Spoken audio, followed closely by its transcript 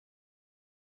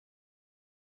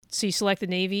So you select the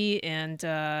Navy and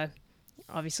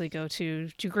obviously go to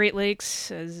Great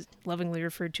Lakes, as lovingly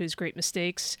referred to as Great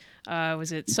Mistakes.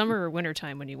 Was it summer or winter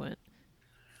time when you went?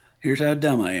 Here's how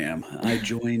dumb I am. I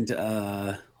joined,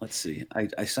 let's see,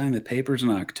 I signed the papers in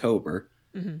October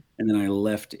Mm-hmm. and then I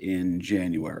left in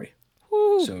January.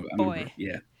 Whoo, So I remember, boy.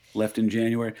 yeah, left in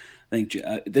January. I think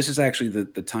this is actually the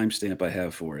timestamp I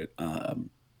have for it. I'm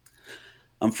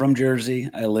from Jersey.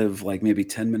 I live like maybe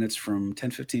 10 minutes from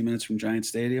 10, 15 minutes from Giant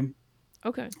Stadium.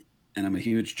 Okay. And I'm a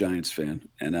huge Giants fan.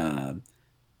 And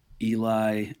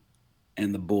Eli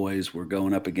and the boys were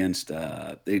going up against,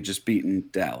 they just beaten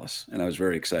Dallas. And I was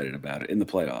very excited about it in the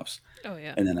playoffs. Oh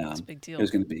yeah, And then it's a big it deal. was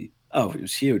going to be, oh, it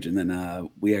was huge. And then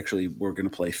we actually were going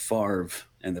to play Favre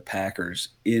and the Packers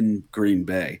in Green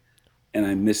Bay. And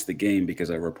I missed the game because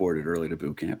I reported early to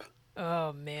boot camp.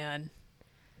 Oh man.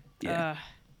 Yeah. Uh,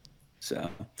 So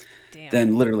damn.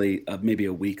 then, literally, maybe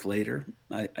a week later,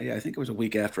 I think it was a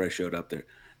week after I showed up there.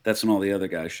 That's when all the other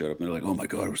guys showed up and they're like, "Oh my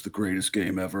god, it was the greatest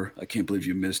game ever! I can't believe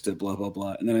you missed it." Blah blah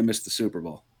blah. And then I missed the Super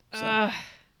Bowl. So Uh,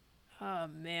 oh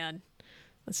man,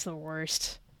 that's the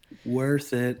worst.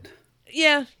 worth it.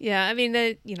 Yeah, yeah. I mean,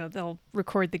 they'll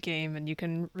record the game and you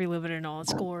can relive it in all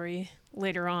its glory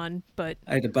later on. But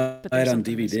I had to buy but it there's on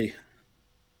something missing. DVD.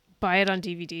 Buy it on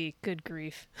DVD. Good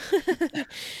grief.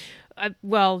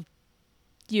 Well,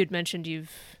 you had mentioned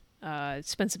you've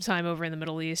spent some time over in the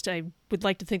Middle East. I would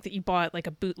like to think that you bought like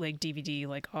a bootleg DVD,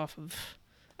 like off of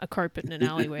a carpet in an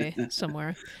alleyway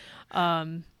somewhere.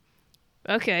 Um,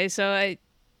 okay,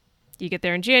 you get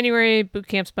there in January. Boot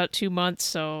camp's about 2 months.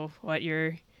 So what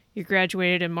you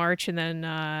graduated in March, and then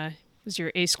was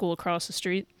your A school across the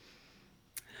street?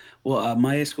 Well,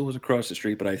 my school was across the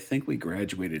street, but I think we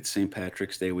graduated St.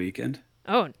 Patrick's Day weekend.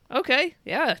 Oh, okay,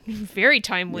 yeah, very Yeah,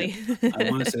 timely. I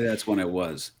want to say that's when it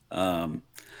was. So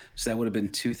that would have been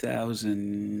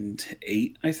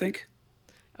 2008, I think.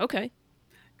 Okay.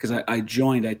 Because I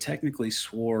joined. I technically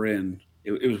swore in.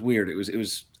 It was weird. It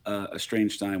was a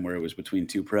strange time where it was between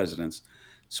two presidents.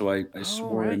 So I Oh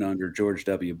swore in right. under George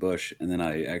W. Bush, and then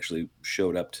I actually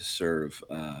showed up to serve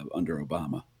under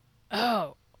Obama.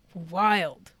 Oh,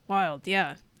 wild, wild.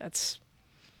 Yeah, that's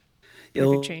Yeah, a quite the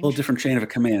little change. different chain of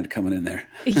command coming in there.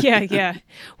 Yeah, yeah.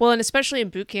 Well, and especially in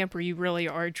boot camp where you really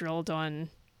are drilled on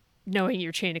knowing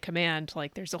your chain of command,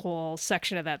 like there's a whole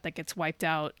section of that that gets wiped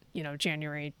out,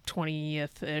 January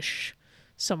 20th ish,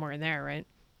 somewhere in there, right?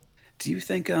 Do you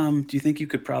think you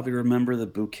could probably remember the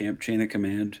boot camp chain of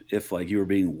command if like you were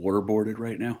being waterboarded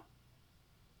right now?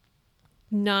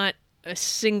 Not a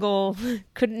single,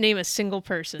 couldn't name a single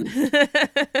person.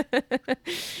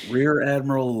 Rear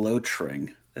Admiral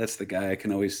Lotring. That's the guy I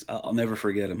can always. I'll never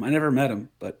forget him. I never met him,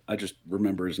 but I just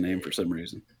remember his name for some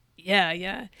reason. Yeah,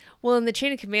 yeah. Well, in the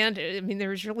chain of command, I mean, there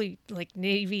was really like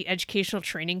Navy Educational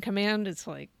Training Command. It's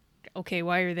like, okay,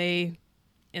 why are they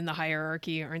in the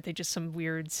hierarchy? Aren't they just some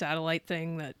weird satellite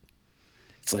thing that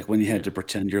It's like when you yeah. had to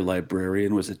pretend your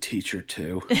librarian was a teacher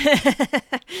too.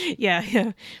 Yeah,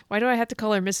 yeah. Why do I have to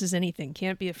call her Mrs. Anything?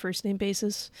 Can't it be a first name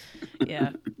basis?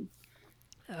 Yeah.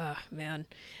 Man.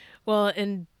 Well,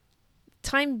 and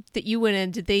time that you went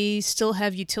in, did they still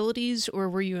have utilities or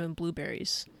were you in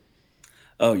blueberries?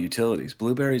 Oh, utilities.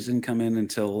 Blueberries didn't come in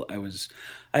until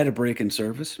I had a break in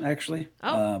service actually.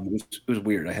 Oh. It was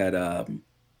weird.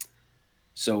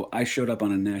 So I showed up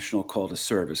on a national call to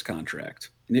service contract.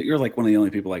 And you're like one of the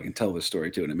only people I can tell this story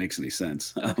to, and it makes any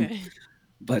sense. Okay.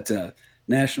 But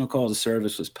national call to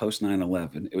service was post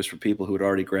 9/11. It was for people who had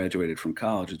already graduated from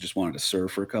college and just wanted to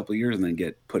serve for a couple of years and then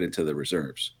get put into the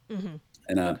reserves. Mm-hmm.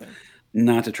 And Okay.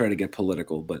 not to try to get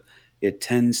political, but it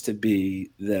tends to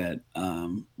be that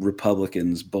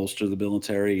Republicans bolster the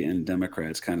military and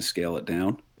Democrats kind of scale it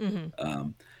down. Mm-hmm.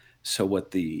 Um, so,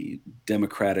 what the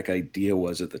Democratic idea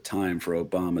was at the time for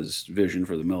Obama's vision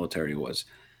for the military was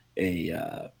a,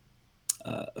 uh,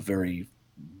 a very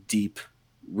deep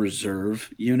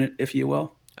reserve unit, if you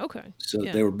will. Okay. So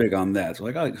Yeah. they were big on that. So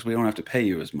like, oh, because we don't have to pay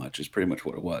you as much is pretty much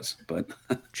what it was. But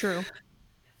True.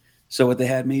 so what they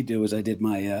had me do is I did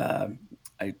my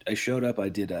I showed up. I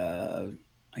did I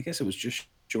guess it was just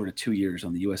short of 2 years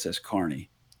on the USS Carney,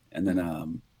 and then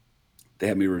Mm-hmm. they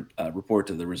had me report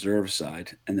to the reserve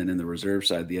side, and then in the reserve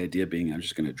side, the idea being I was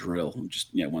just going to drill just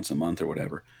once a month or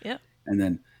whatever, Yeah. and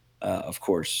then of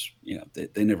course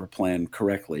they never planned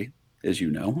correctly, as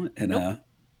you know, and Nope.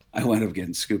 I wound up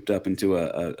getting scooped up into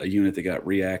a unit that got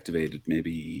reactivated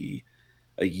maybe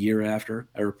a year after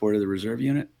I reported the reserve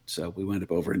unit. So we wound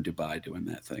up over in Dubai doing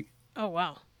that thing. Oh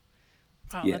wow.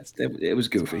 Wow, Yeah, it was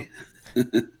that's wild.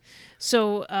 goofy.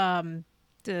 So,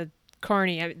 the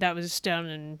Carney, that was down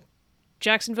in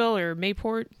Jacksonville or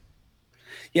Mayport.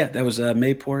 Yeah, that was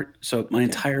Mayport. So my Okay.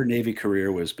 entire Navy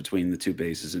career was between the two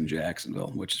bases in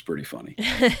Jacksonville, which is pretty funny.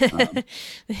 Um,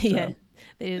 Yeah. so,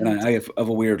 They and didn't. I have a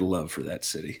weird love for that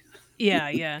city. Yeah,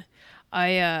 yeah.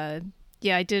 I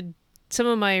yeah, I did some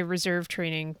of my reserve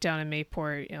training down in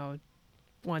Mayport,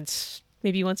 once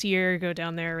maybe once a year, go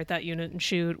down there with that unit and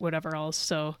shoot whatever else.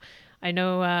 So I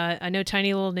know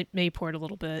tiny little Mayport a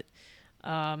little bit.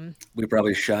 Um We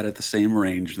probably shot at the same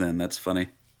range then. That's funny.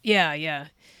 yeah, yeah.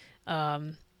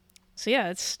 Um so yeah,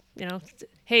 it's,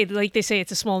 hey, like they say,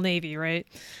 it's a small navy, right?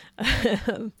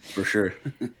 For sure.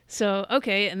 So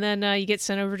okay, and then you get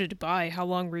sent over to Dubai. How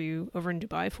long were you over in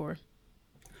Dubai for?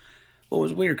 Well, it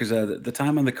was weird because the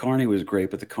time on the Carney was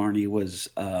great, but the Carney was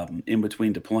in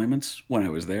between deployments when I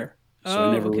was there. So I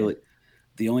Oh, never okay. really,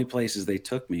 the only places they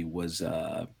took me was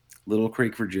Little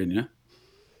Creek, Virginia.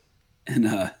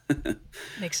 And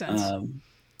Makes sense. um,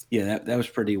 yeah, that was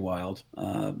pretty wild.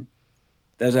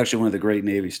 That was actually one of the great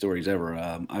Navy stories ever.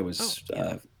 I Oh, was,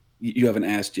 yeah. you haven't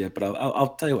asked yet, but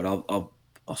I'll tell you what,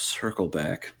 I'll circle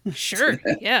back to Sure.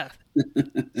 that. Yeah.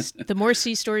 The more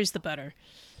sea stories, the better.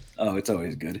 Oh, it's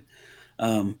always good.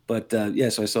 But yeah,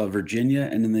 so I saw Virginia,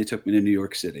 and then they took me to New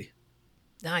York City,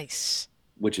 Nice.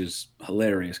 which is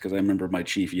hilarious because I remember my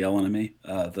chief yelling at me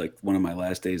like one of my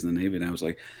last days in the Navy, and I was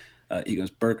like, he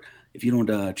goes, Burke, if you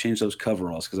don't change those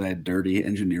coveralls, because I had dirty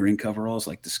engineering coveralls,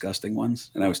 like disgusting ones,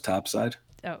 and I was topside.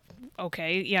 Oh,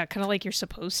 okay. Yeah, kind of like you're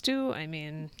supposed to. I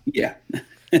mean, Yeah,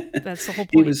 that's the whole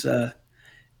he point. was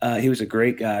he was a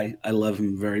great guy. I love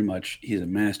him very much. He's a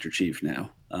master chief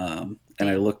now, and I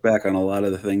Damn. look back on a lot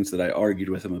of the things that I argued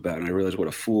with him about, and I realized what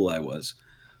a fool I was.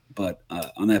 But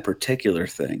on that particular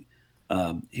thing,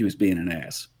 he was being an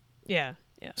ass. Yeah.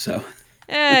 Yeah. So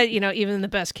Even the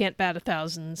best can't bat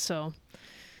 1,000. So,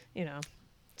 you know,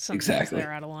 sometimes exactly.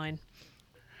 they're out of line.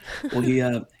 Well,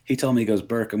 he told me, he goes,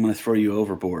 Burke, I'm going to throw you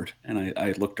overboard. And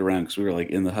I looked around because we were like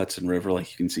in the Hudson River,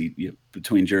 like you can see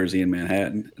between Jersey and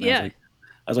Manhattan. And Yeah.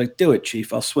 I was like, do it,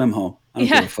 Chief. I'll swim home. I don't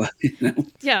give Yeah. a fuck. You know?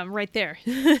 Yeah. I'm right there.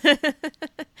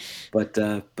 But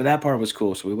that part was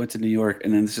cool. So we went to New York,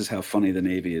 and then this is how funny the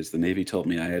Navy is. The Navy told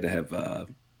me I had to have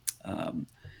um,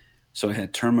 so I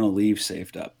had terminal leave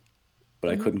saved up,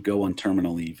 but I Mhm. couldn't go on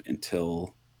terminal leave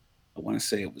until I want to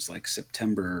say it was like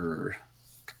September.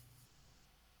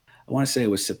 I want to say it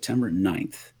was September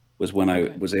 9th was when I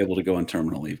Okay. was able to go on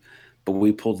terminal leave. But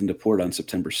we pulled into port on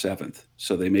September 7th.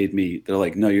 So they made me, they're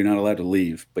like, no, you're not allowed to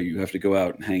leave, but you have to go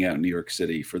out and hang out in New York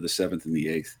City for the 7th and the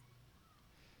 8th.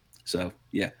 So,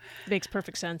 yeah. Makes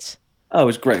perfect sense. Oh, it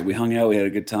was great. We hung out. We had a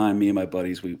good time. Me and my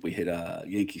buddies. We hit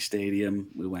Yankee Stadium.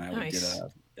 We went out. We did Nice.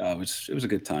 a. It was a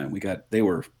good time.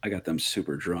 I got them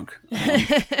super drunk.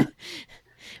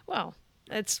 Well,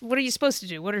 that's what are you supposed to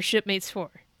do? What are shipmates for?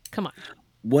 Come on.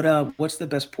 What's the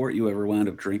best port you ever wound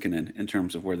up drinking in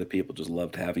terms of where the people just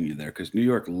loved having you there? Because New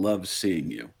York loves seeing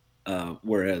you,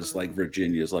 whereas like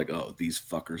Virginia is like, oh, these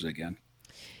fuckers again.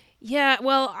 Yeah,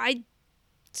 well, I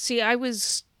see. I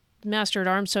was master at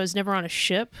arms, so I was never on a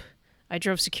ship. I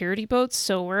drove security boats,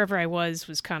 so wherever I was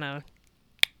kind of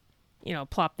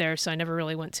plopped there. So I never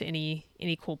really went to any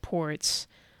cool ports.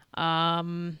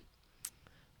 Um,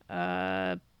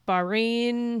 uh,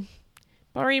 Bahrain,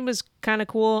 Bahrain was kind of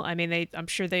cool. I mean, I'm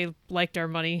sure they liked our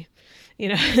money.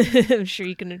 I'm sure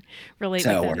you can relate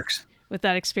That's with how it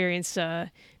that works. experience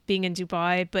being in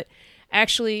Dubai. But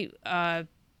actually,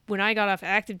 when I got off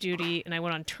active duty and I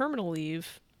went on terminal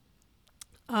leave,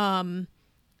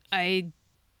 I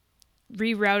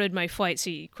rerouted my flight.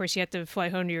 So, of course, you have to fly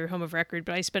home to your home of record,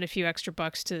 but I spent a few extra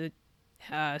bucks to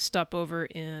stop over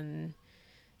in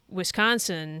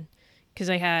Wisconsin because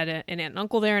I had an aunt and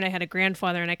uncle there and I had a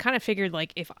grandfather. And I kind of figured,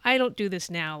 like, if I don't do this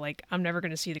now, like, I'm never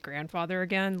going to see the grandfather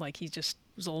again. Like, he just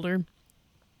was older.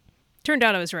 Turned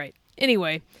out I was right.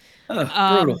 Anyway,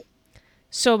 Brutal.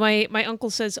 so my uncle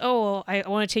says, "Oh, well, I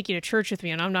want to take you to church with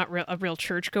me," and I'm not a real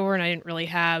churchgoer, and I didn't really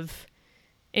have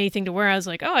anything to wear. I was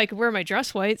like, "Oh, I could wear my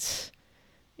dress whites,"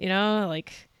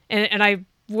 like, and I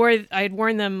had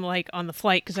worn them like on the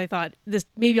flight because I thought this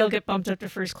maybe I'll get bumped up to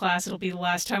first class. It'll be the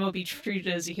last time I'll be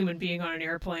treated as a human being on an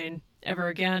airplane ever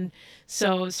again.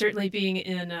 So certainly being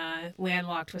in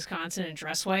landlocked Wisconsin in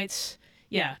dress whites,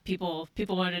 yeah, people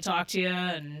wanted to talk to you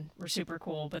and were super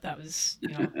cool. But that was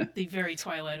the very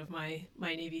twilight of my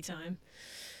Navy time.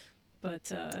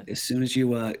 But As soon as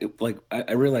you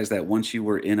I realized that once you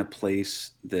were in a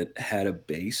place that had a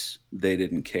base, they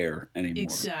didn't care anymore at all.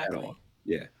 exactly.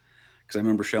 Yeah. Because I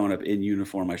remember showing up in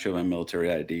uniform. I showed my military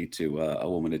ID to a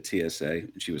woman at TSA,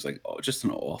 and she was like, "Oh, just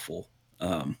an awful."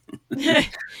 Um,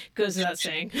 Goes she, without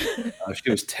saying.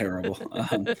 she was terrible.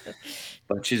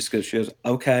 But she just goes, she goes,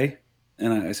 "Okay."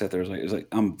 And I sat there, it was like,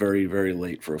 I'm very, very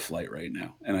late for a flight right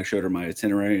now. And I showed her my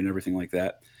itinerary and everything like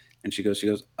that. And she goes,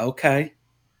 okay,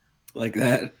 like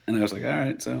that. And I was like, all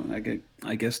right, so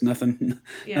I guess nothing,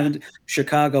 Yeah. nothing.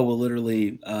 Chicago will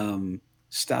literally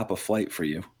stop a flight for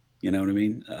you. You know what I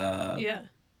mean? Yeah.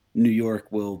 New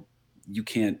York will, you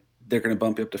can't, they're going to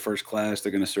bump you up to first class.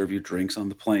 They're going to serve you drinks on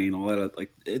the plane, all that.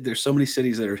 Like, there's so many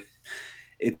cities that are,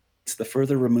 it's the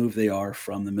further removed they are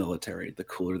from the military, the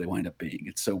cooler they wind up being.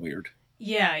 It's so weird.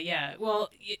 Yeah, yeah.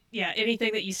 Well, yeah,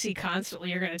 anything that you see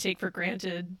constantly you're going to take for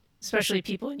granted, especially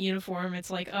people in uniform. It's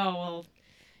like, "Oh, well,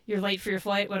 you're late for your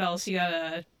flight. What else? You got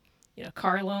a,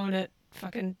 car loan at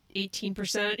fucking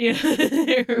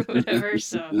 18%, or whatever."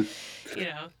 So, you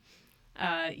know,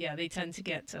 yeah, they tend to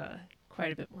get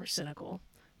quite a bit more cynical.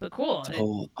 But cool. It's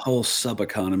a whole sub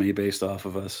economy based off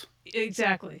of us.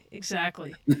 Exactly,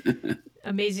 exactly.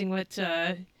 Amazing what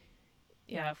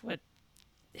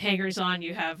hangers on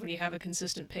you have when you have a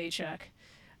consistent paycheck.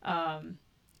 Um,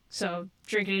 so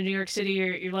drinking in New York City,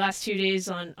 your last 2 days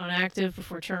on active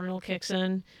before terminal kicks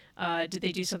in, did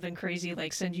they do something crazy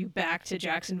like send you back to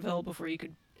Jacksonville before you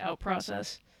could out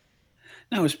process?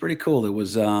 No, it was pretty cool. It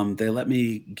was they let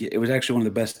me get, it was actually one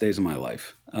of the best days of my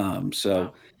life. So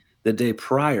Wow. the day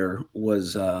prior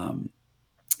was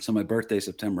so my birthday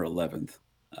September 11th.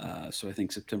 So I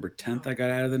think September 10th Wow. I got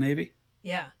out of the Navy.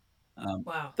 Yeah. Um,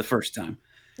 Wow. the first time.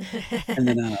 And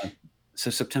then so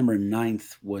September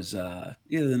 9th was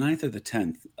either the 9th or the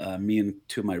 10th. Me and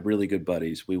two of my really good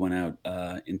buddies, we went out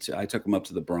into, I took them up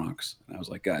to the Bronx. And I was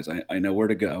like, guys, I know where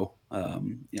to go.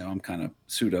 I'm kind of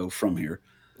pseudo from here.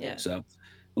 Yeah. So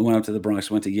we went up to the Bronx,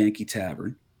 went to Yankee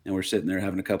Tavern, and we're sitting there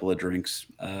having a couple of drinks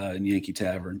in Yankee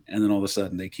Tavern. And then all of a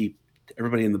sudden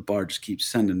everybody in the bar just keeps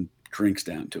sending drinks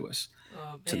down to us,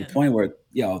 Oh to the man. point where,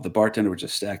 the bartender was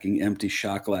just stacking empty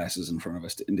shot glasses in front of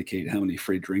us to indicate how many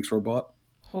free drinks were bought.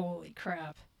 Holy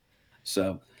crap.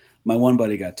 So my one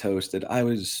buddy got toasted. I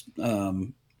was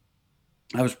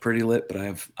pretty lit, but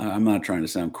I'm not trying to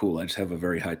sound cool. I just have a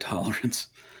very high tolerance.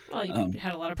 Well, you Um,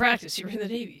 had a lot of practice. You were in the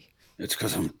Navy. it's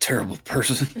because I'm a terrible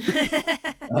person.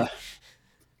 Uh,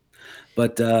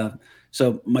 but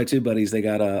so my two buddies, they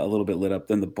got a little bit lit up.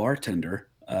 Then the bartender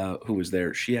who was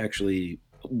there, she actually,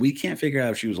 we can't figure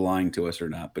out if she was lying to us or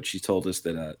not, but she told us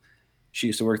that she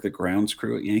used to work the grounds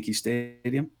crew at Yankee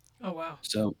Stadium. Oh wow.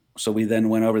 So we then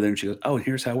went over there and she goes, "Oh, and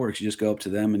here's how it works. You just go up to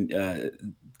them and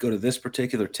go to this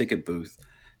particular ticket booth,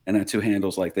 and that two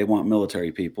handles like they want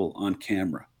military people on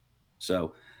camera."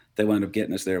 So they wound up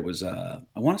getting us there. It was I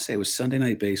want to say it was Sunday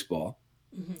Night Baseball.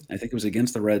 Hmm. I think it was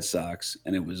against the Red Sox,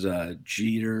 and it was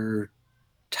Jeter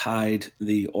tied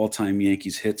the all-time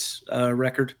Yankees hits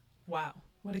record. Wow.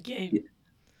 What a game. Y-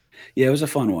 Yeah, it was a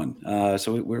fun one.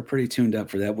 So we were pretty tuned up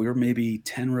for that. We were maybe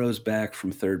 10 rows back from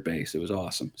third base. It was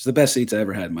awesome. It's the best seats I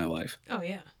ever had in my life. Oh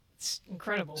yeah. It's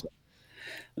incredible.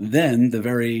 Then the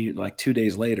very like 2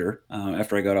 days later,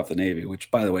 after I got off the Navy,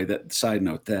 which by the way, that side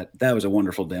note, that was a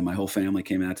wonderful day. My whole family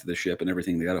came out to the ship and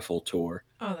everything. They got a full tour.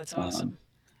 Oh, that's Um, awesome.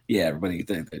 yeah, everybody,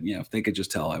 if they could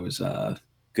just tell I was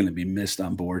going to be missed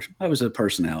on board. I was a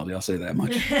personality. I'll say that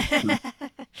much.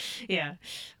 Yeah.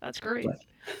 That's great. But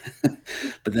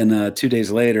but then 2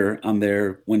 days later, I'm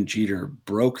there when Jeter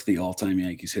broke the all-time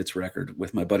Yankees hits record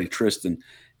with my buddy Tristan,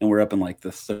 and we're up in like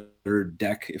the third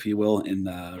deck, if you will, in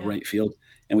Yeah. right field.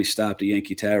 And we stopped at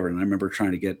Yankee Tavern, and I remember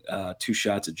trying to get two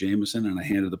shots of Jameson, and I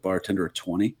handed the bartender a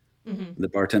 20. Hmm. And the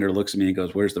bartender looks at me and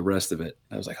goes, "Where's the rest of it?"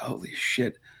 I was like, "Holy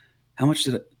shit! How much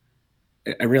did it?"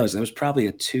 I realized that was probably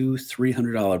a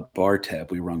 $300 bar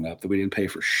tab we rung up that we didn't pay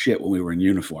for shit when we were in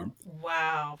uniform.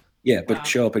 Wow. Yeah, but Wow.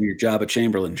 show up in your Jabba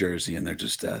Chamberlain jersey, and they're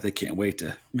just they can't wait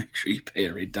to make sure you pay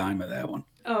every dime of that one.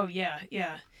 Oh yeah,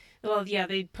 yeah. Well, yeah,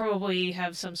 they probably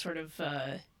have some sort of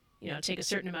take a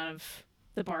certain amount of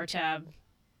the bar tab,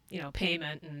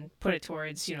 payment and put it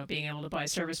towards, being able to buy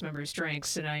service members drinks.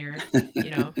 So now you're,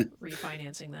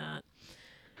 refinancing that.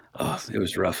 Oh, it Awesome.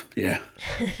 was rough. Yeah.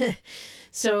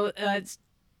 So,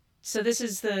 so this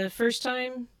is the first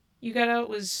time you got out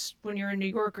was when you were in New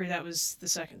York, or that was the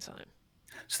second time?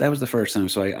 So that was the first time.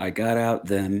 So I got out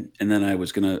then, and then I was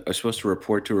supposed to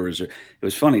report to a reserve. It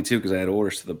was funny too because I had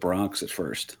orders to the Bronx at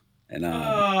first, and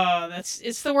Oh,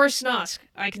 it's the worst nosk,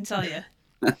 I can tell you.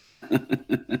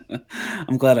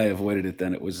 I'm glad I avoided it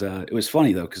then. It was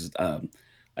funny though because I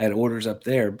had orders up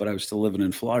there, but I was still living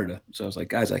in Florida. So I was like,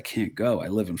 guys, I can't go. I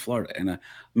live in Florida, and I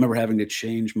remember having to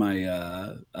change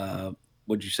my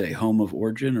what'd you say, home of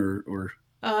origin or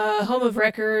Home of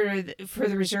record, or for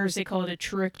the reserves, they call it a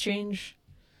trick change.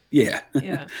 yeah.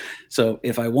 Yeah. So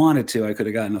if I wanted to, I could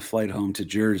have gotten a flight home to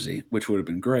Jersey, which would have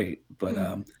been great. But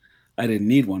Hmm. I didn't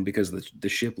need one because the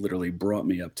ship literally brought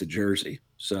me up to Jersey.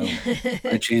 So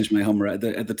I changed my home. At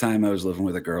the time, I was living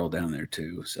with a girl down there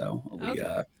too. So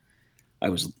Okay. I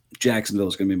was Jacksonville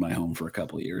was going to be my home for a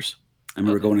couple of years. Okay.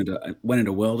 I went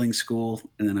into welding school,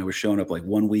 and then I was showing up like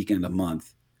one weekend a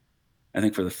month. I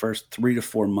think for the first 3 to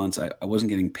 4 months, I wasn't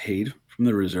getting paid from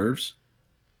the reserves.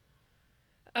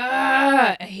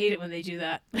 I hate it when they do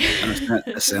that.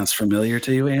 That sounds familiar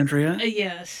to you, Andrea?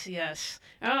 Yes, yes.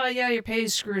 Oh, yeah, your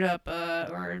pay's screwed up.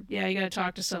 Or yeah, you gotta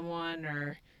talk to someone,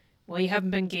 or well, you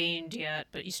haven't been gained yet,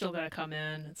 but you still gotta come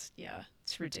in. It's yeah,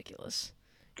 it's ridiculous.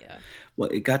 Yeah. Well,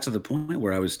 it got to the point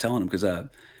where I was telling him because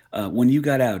when you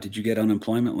got out, did you get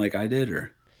unemployment like I did,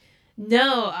 or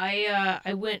No,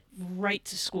 I went right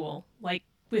to school. Like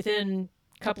within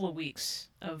a couple of weeks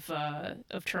of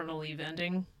terminal leave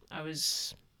ending, I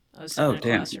was sitting oh in a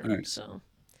damn, all classroom. right. So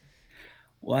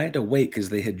Well, I had to wait because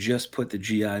they had just put the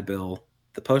GI Bill,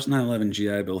 the post 9/11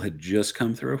 GI Bill had just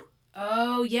come through.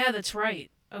 oh yeah, that's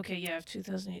right. Okay, yeah,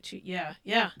 2008. Yeah,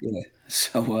 yeah. Yeah.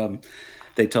 So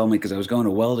they told me because I was going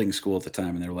to welding school at the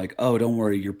time, and they were like, "Oh, don't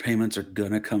worry, your payments are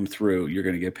gonna come through. You're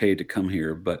gonna get paid to come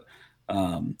here, but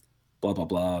um, blah blah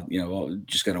blah.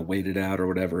 Just gotta wait it out or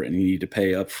whatever, and you need to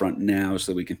pay up front now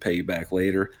so that we can pay you back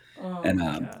later." Oh And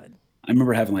my god. I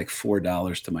remember having like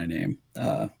 $4 to my name,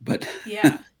 but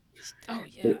Yeah. Oh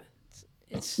yeah.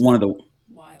 It's one of the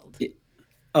wild.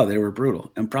 oh, they were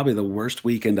brutal, and probably the worst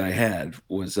weekend I had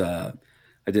was,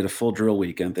 I did a full drill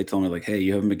weekend. They told me like, "Hey,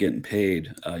 you haven't been getting paid.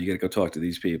 You gotta go talk to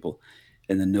these people."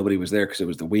 And then nobody was there because it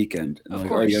was the weekend, and they're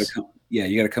Of like, "Oh, you gotta course. come yeah,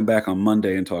 you gotta come back on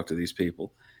Monday and talk to these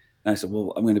people." And I said,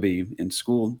 "Well, I'm gonna be in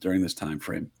school during this time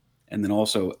frame." And then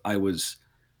also, I was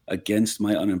against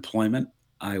my unemployment.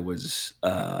 I was,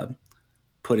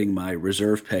 putting my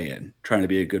reserve pay in, trying to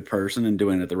be a good person and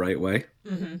doing it the right way.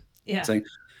 Yeah. Saying,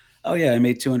 "Oh yeah, I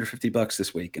made $250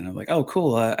 this week," and I'm like, "Oh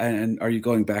cool." And are you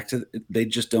going back to? They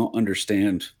just don't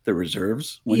understand the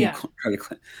reserves when you Yeah. try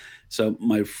to. So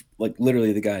like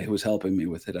literally the guy who was helping me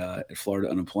with it at Florida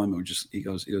unemployment was just he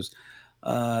was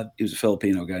a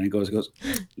Filipino guy, and he goes,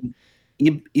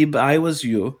 if I was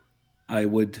you, I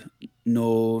would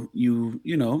know you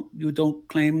don't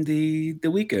claim the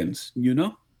weekends, you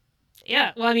know."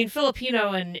 Yeah. Well, I mean,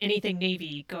 Filipino and anything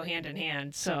Navy go hand in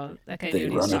hand, so that guy knew They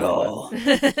what he was run it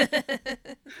talking about.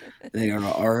 all. They are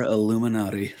our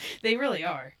Illuminati. They really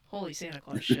are. Holy Santa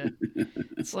Claus shit.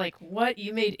 It's like, what?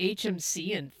 You made HMC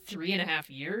in 3.5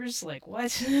 years? Like,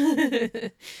 what?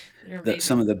 They're Some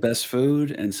amazing. of the best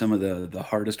food and some of the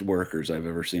hardest workers I've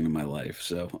ever seen in my life.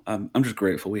 So I'm just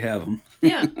grateful we have them.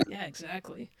 Yeah. Yeah,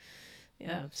 exactly.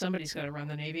 Yeah. Somebody's got to run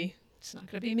the Navy. It's not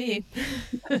going to be me.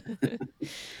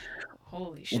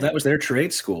 Holy Well, that shit. was their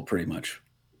trade school, pretty much.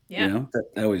 Yeah.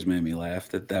 That always made me laugh.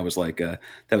 That was like that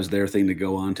was their thing to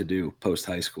go on to do post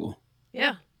high school.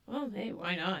 Yeah. Well, hey,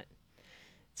 why not?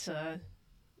 It's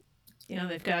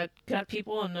they've got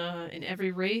people in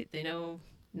every rate. They know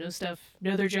stuff,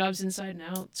 know their jobs inside and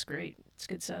out. It's great. It's a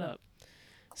good setup.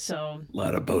 So A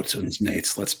lot of boatswains,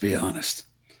 mates. Let's be honest.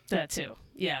 that too.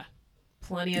 Yeah,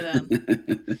 plenty of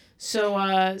them. So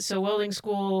welding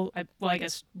school. I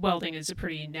guess welding is a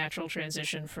pretty natural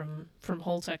transition from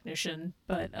hull technician.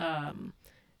 But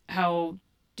how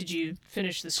did you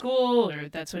finish the school, or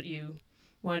that's what you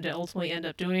wanted to ultimately end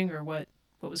up doing, or what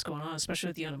was going on, especially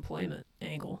with the unemployment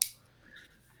angle?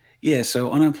 Yeah,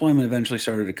 so unemployment eventually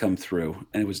started to come through,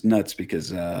 and it was nuts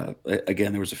because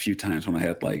again, there was a few times when I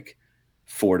had like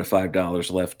 $4 to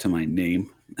 $5 left to my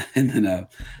name, and then a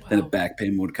Wow. back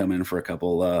payment would come in for a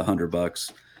couple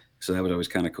 $100. So that was always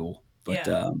kind of cool. Yeah.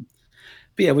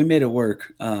 But yeah, we made it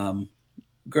work.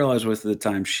 Girl I was with at the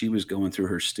time, she was going through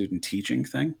her student teaching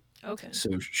thing, Okay.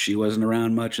 so she wasn't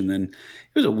around much. And then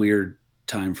it was a weird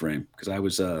time frame because I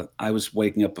was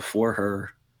waking up before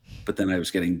her, but then I was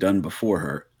getting done before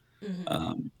her. Hmm.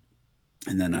 Um,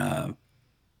 and then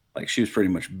like she was pretty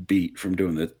much beat from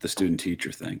doing the student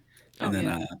teacher thing. And Oh then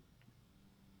yeah.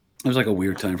 it was like a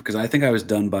weird time because I think I was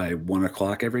done by 1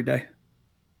 o'clock every day.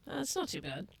 That's not too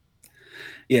bad.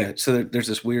 Yeah, so there's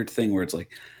this weird thing where it's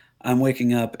like I'm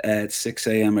waking up at 6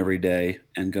 a.m. every day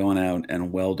and going out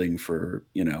and welding for,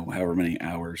 however many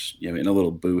hours, in a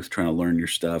little booth trying to learn your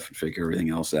stuff and figure everything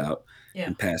else out Yeah.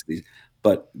 and pass these.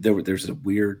 But there's a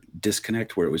weird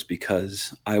disconnect where it was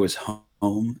because I was home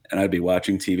and I'd be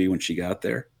watching TV when she got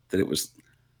there that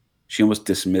she almost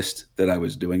dismissed that I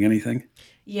was doing anything.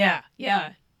 Yeah.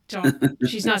 Yeah. Don't.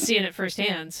 She's not seeing it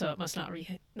firsthand, so it must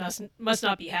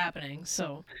not be happening.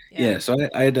 So yeah. Yeah, so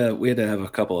we had to have a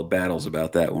couple of battles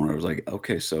about that one. I was like,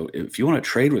 okay, so if you want to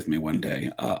trade with me one day,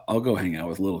 I'll go hang out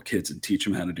with little kids and teach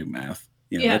them how to do math.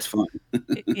 Yeah. That's fun.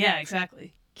 Yeah.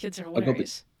 Exactly. Kids are I'll go be,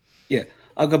 hilarious. yeah,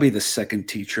 I'll go be the second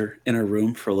teacher in a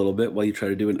room for a little bit while you try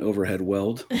to do an overhead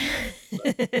weld.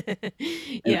 And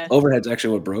Yeah. overhead's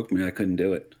actually what broke me. I couldn't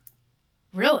do it.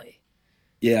 Really?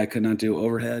 Yeah, I could not do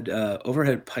overhead.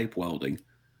 Overhead pipe welding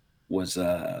was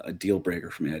a deal breaker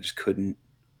for me. I just couldn't,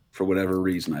 for whatever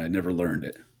reason. I had never learned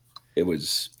it. It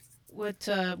was What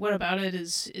about it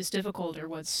is difficult, or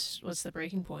what's the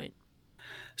breaking point?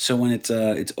 so when it's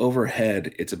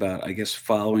overhead, it's about I guess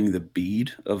following the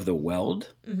bead of the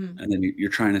weld, Hmm. and then you're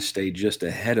trying to stay just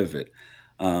ahead of it.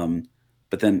 Um,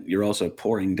 but then you're also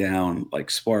pouring down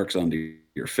like sparks onto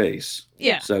your face.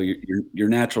 Yeah. So your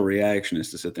natural reaction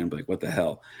is to sit there and be like, "What the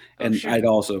hell?" Oh, And sure.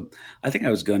 I think I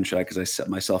was gun shy because I set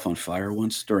myself on fire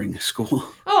once during school.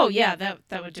 Oh, yeah.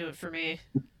 That would do it for me.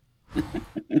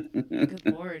 Good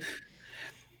lord.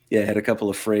 Yeah, I had a couple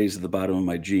of frays at the bottom of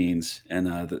my jeans, and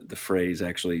the frays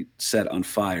actually set on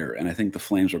fire, and I think the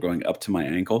flames were going up to my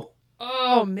ankle.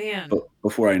 Oh man. But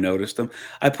before I noticed them,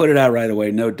 I put it out right away.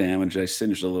 No damage. I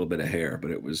singed a little bit of hair,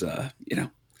 but it was, Oh,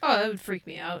 that would freak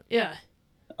me out. Yeah.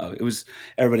 it was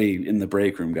everybody in the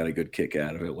break room got a good kick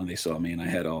out of it when they saw me, and I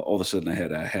had all of a sudden I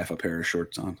had a half a pair of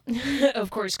shorts on. Of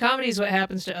course, comedy is what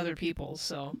happens to other people,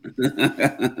 so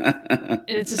and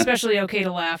it's especially okay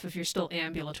to laugh if you're still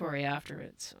ambulatory after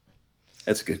it. So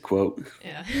That's a good quote.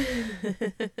 yeah.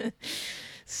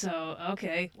 So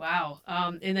okay, wow.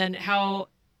 And then how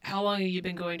long have you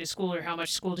been going to school, or how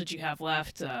much school did you have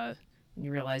left when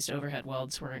you realized overhead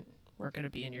welds weren't going to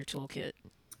be in your toolkit?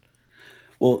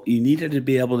 Well, you needed to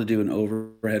be able to do an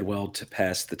overhead weld to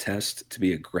pass the test to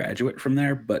be a graduate from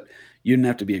there, but you didn't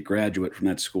have to be a graduate from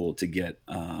that school to get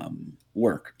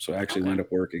work. So I actually Okay. wound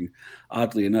up working.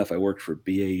 Oddly enough, I worked for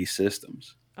BAE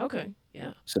Systems, Okay.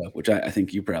 Yeah. so which I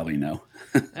think you probably know.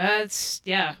 That's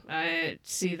yeah. I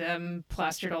see them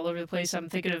plastered all over the place. I'm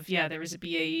thinking of yeah. There was a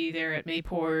BAE there at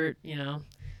Mayport.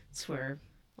 It's where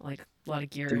like a lot of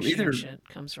gear They're issue and either shit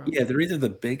comes from. Yeah, they're either the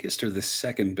biggest or the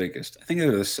second biggest. I think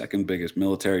they're the second biggest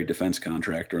military defense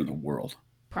contractor in the world.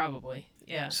 Probably.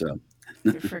 Yeah. So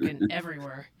They're freaking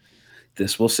everywhere.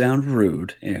 this will sound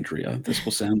rude, Andrea. This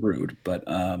will sound rude, but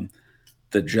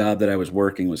the job that I was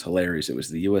working was hilarious. It was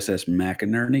the USS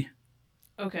McInerney,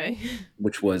 Okay.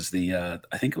 which was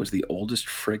I think it was the oldest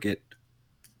frigate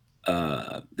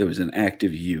that was in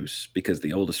active use because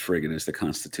the oldest frigate is the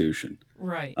Constitution.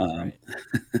 Right. Um,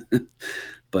 Right.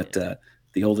 but Yeah.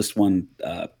 the oldest one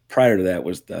prior to that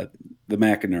was the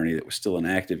McInerney that was still in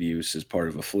active use as part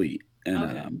of a fleet, and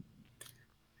Okay.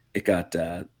 it got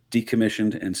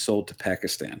decommissioned and sold to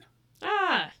Pakistan.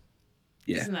 Ah,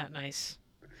 Yeah, isn't that nice?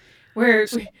 Where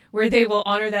so, where they will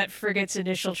honor that frigate's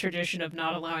initial tradition of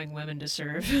not allowing women to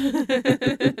serve.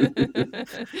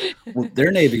 well,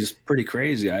 their navy's pretty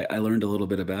crazy. I learned a little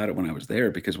bit about it when I was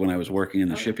there because when I was working in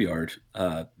the Okay. shipyard,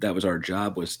 that was our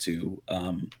job was to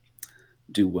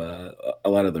do a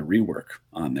lot of the rework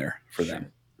on there for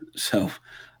them. Sure. So,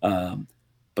 um,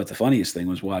 but the funniest thing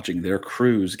was watching their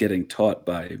crews getting taught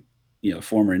by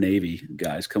former Navy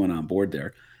guys coming on board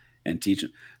there and teaching.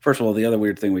 First of all, the other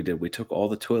weird thing we did, we took all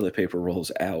the toilet paper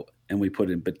rolls out and we put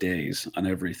in bidets on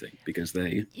everything because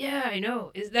Yeah, I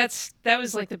know. That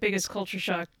was like the biggest culture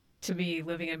shock to me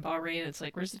living in Bahrain. It's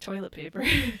like, where's the toilet paper?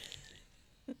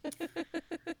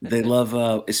 they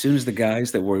love as soon as the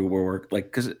guys that were work like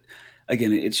because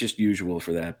again it's just usual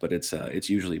for that, but it's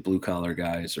usually blue collar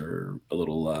guys or a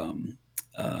little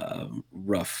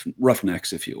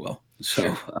roughnecks, if you will. So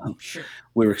Sure. Sure.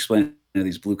 we were explaining to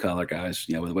these blue collar guys,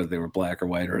 whether they were black or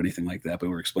white or anything like that, but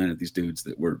we were explaining to these dudes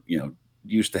that were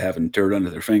used to having dirt under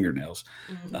their fingernails.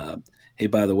 Hmm. Uh, hey,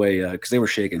 by the way, because they were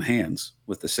shaking hands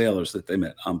with the sailors that they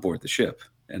met on board the ship,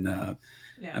 and I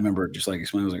Yeah. remember just like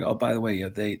explaining, I was like, "Oh, by the way, yeah,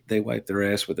 they wipe their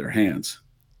ass with their hands."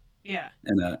 Yeah.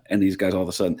 And these guys all of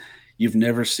a sudden, you've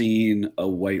never seen a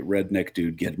white redneck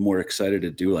dude get more excited to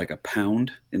do like a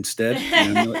pound instead.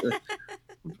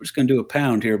 We're just gonna do a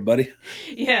pound here, buddy.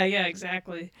 Yeah. Yeah.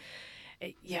 Exactly.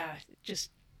 Yeah. Just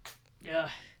yeah.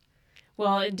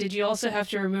 Well, and did you also have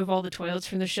to remove all the toilets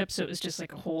from the ship so it was just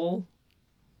like a hole,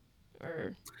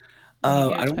 or when you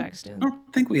gave I it to don't. I Pakistan?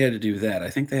 don't think we had to do that. I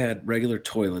think they had regular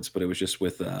toilets, but it was just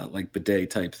with like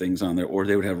bidet type things on there, or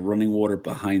they would have running water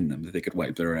behind them that they could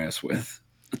wipe their ass with.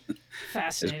 As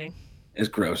Fascinating. as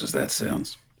gross as that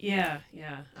sounds. Yeah.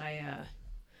 Yeah.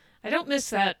 I don't miss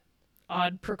that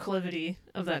odd proclivity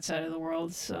of that side of the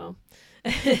world. So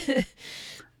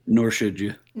Nor should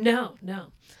you. no, no.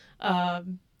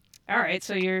 Um, all right,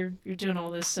 so you're doing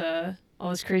all this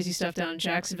crazy stuff down in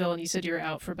Jacksonville, and you said you were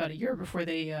out for about a year before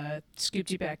they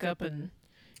scooped you back up and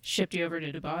shipped you over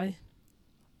to Dubai.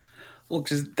 Well,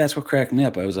 because that's what cracked me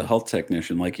up. I was a health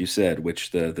technician, like you said,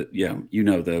 which the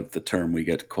the term we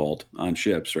get called on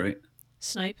ships, right?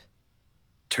 Snipe.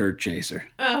 Turd chaser.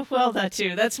 Oh, well, that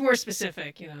too. That's more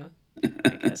specific, you know. I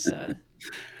guess.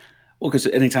 Well, because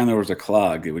anytime there was a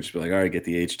clog, it would just be like, all right, get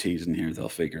the HTs in here; they'll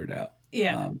figure it out.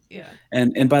 Yeah. Um, Yeah.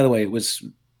 and by the way, it was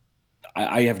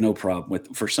I have no problem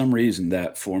with for some reason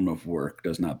that form of work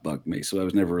does not bug me, so I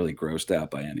was never really grossed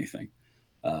out by anything.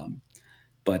 Um,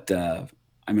 but I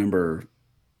remember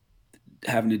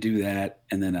having to do that,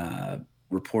 and then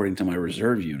reporting to my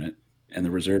reserve unit. And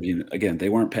the reserve unit again, they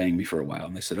weren't paying me for a while,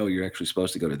 and they said, "Oh, you're actually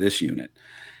supposed to go to this unit."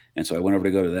 And so I went over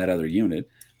to go to that other unit,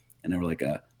 and they were like,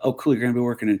 "Oh, cool, you're going to be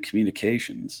working in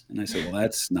communications." And I said, "Well,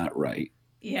 that's not right."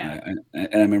 Yeah. And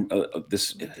I remember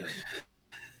this.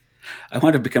 I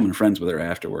wound up becoming friends with her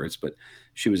afterwards, but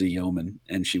she was a yeoman,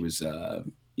 and she was,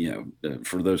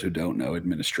 for those who don't know,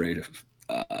 administrative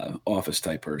office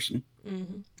type person,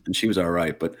 Mm-hmm. and she was all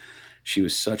right, but she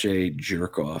was such a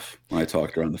jerk off when I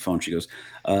talked to her on the phone. She goes,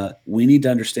 "We need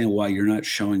to understand why you're not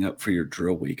showing up for your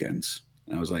drill weekends."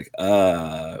 And I was like,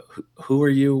 "Who are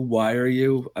you? Why are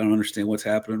you? I don't understand what's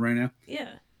happening right now." Yeah.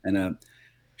 And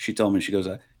she told me, she goes,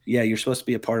 "Yeah, you're supposed to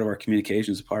be a part of our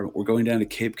communications department. We're going down to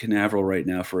Cape Canaveral right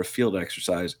now for a field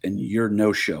exercise, and you're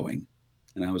no showing."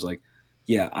 And I was like,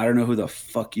 "Yeah, I don't know who the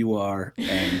fuck you are.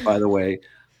 And by the way,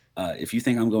 if you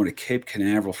think I'm going to Cape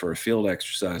Canaveral for a field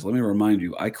exercise, let me remind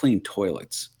you, I clean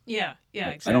toilets. Yeah. Yeah.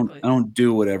 Like, Exactly. I don't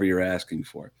do whatever you're asking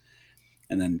for."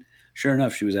 And then, sure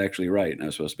enough, she was actually right, and I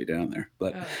was supposed to be down there.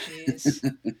 But Oh, jeez.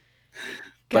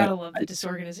 Gotta but love the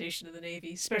disorganization of the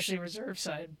Navy, especially reserve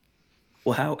side.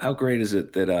 well, how great is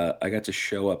it that I got to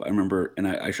show up? I remember, and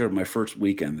I showed up my first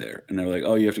weekend there, and they're like,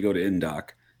 "Oh, you have to go to Indoc."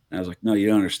 And I was like, "No, you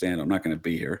don't understand. I'm not going to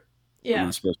be here. I'm Yeah.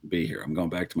 not supposed to be here. I'm going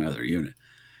back to my other unit."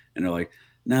 And they're like,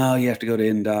 "No, you have to go to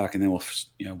Indoc, and then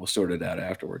we'll sort it out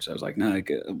afterwards." I was like, "No,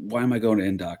 why am I going to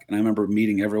Indoc?" And I remember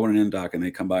meeting everyone in Indoc, and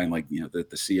they come by and like, the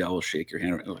CL will shake your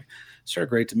hand. They're like, "Sir,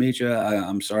 great to meet you.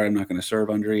 I'm sorry, I'm not going to serve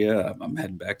under you. I'm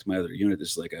heading back to my other unit.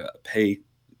 This is like a pay,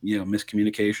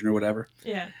 miscommunication or whatever."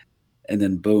 Yeah. And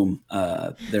then boom,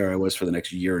 there I was for the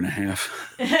next year and a half.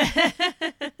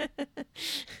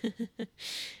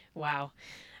 Wow.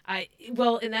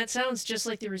 Well, and that sounds just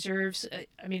like the reserves.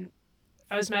 I mean,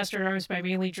 I was master at arms, but I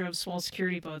mainly drove small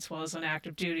security boats while I was on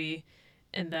active duty,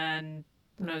 and then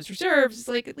when I was reserves,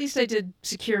 like at least I did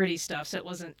security stuff, so it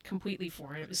wasn't completely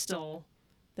foreign. It was still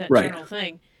that Right. general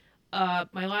thing.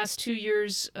 My last 2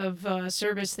 years of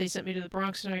service, they sent me to the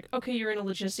Bronx, and they're like, "Okay, you're in a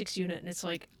logistics unit," and it's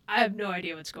like I have no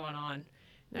idea what's going on. And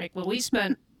they're like, "Well, we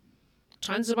spent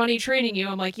tons of money training you."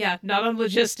 I'm like, "Yeah, not on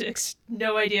logistics.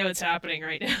 No idea what's happening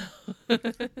right now."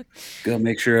 Go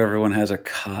make sure everyone has a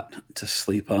cot to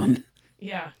sleep on.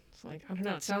 Yeah, it's like I don't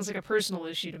know. It sounds like a personal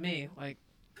issue to me. Like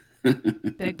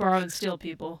beg, borrow, and steal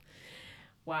people.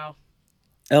 Wow.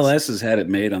 LS has had it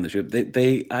made on the ship.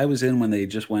 I was in when they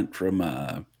just went from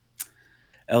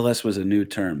LS was a new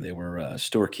term. They were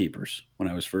storekeepers when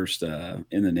I was first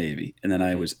in the Navy, and then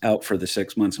I Okay. was out for the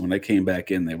 6 months. And when I came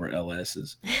back in, they were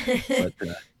LSs. But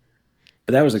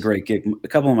but that was a great gig. A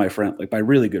couple of my friends, like my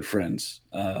really good friends,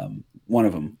 one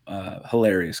of them,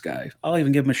 hilarious guy. I'll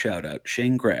even give him a shout out,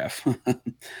 Shane Graff.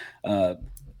 uh,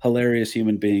 Hilarious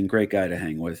human being, great guy to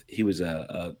hang with. He was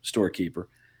a storekeeper,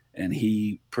 and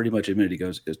he pretty much admitted, he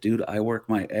goes, "Dude, I work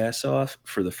my ass off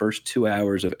for the first 2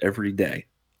 hours of every day."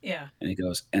 Yeah. And he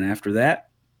goes, "And after that,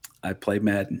 I play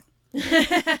Madden."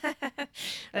 That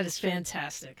is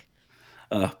fantastic.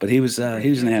 But It's a he great was an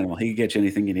gig. animal. He could get you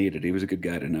anything you needed. He was a good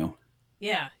guy to know.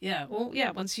 Yeah, yeah. Well,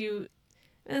 yeah, once you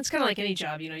and it's kind of like any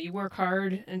job, you work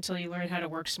hard until you learn how to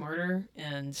work smarter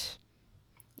and,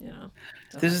 it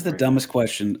This doesn't is the work. dumbest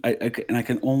question, and I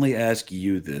can only ask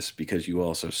you this because you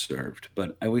also served.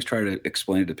 But I always try to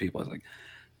explain it to people. I was like,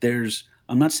 "There's."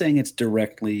 I'm not saying it's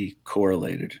directly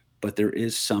correlated, but there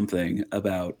is something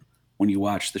about when you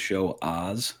watch the show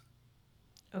Oz,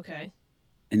 Okay.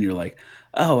 and you're like,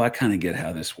 "Oh, I kind of get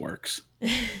how this works."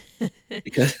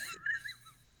 Because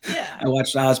Yeah. I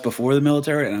watched Oz before the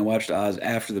military, and I watched Oz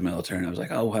after the military, and I was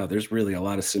like, "Oh wow, there's really a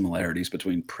lot of similarities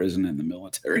between prison and the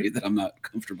military that I'm not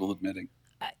comfortable admitting."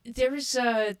 There's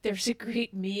a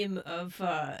great meme of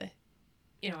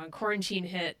when quarantine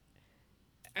hit,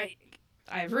 I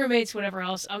I have roommates, whatever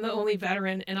else. I'm the only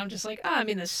veteran, and I'm just like, I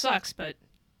mean, this sucks, but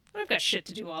I've got shit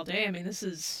to do all day. I mean, this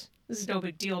is no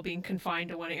big deal being confined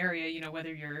to one area.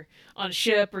 Whether you're on a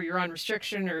ship or you're on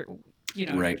restriction or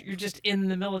you're Right. you're just in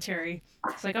the military.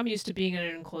 It's like I'm used to being in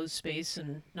an enclosed space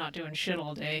and not doing shit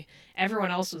all day.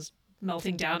 Everyone else was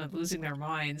melting down and losing their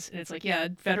minds, and it's like, yeah,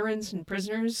 veterans and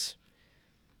prisoners,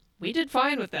 we did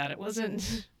fine with that. It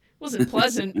wasn't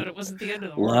pleasant, but it wasn't the end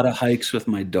of the A lot of world. hikes with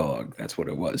my dog. That's what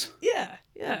it was. Yeah,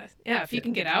 yeah, yeah. If you Yeah.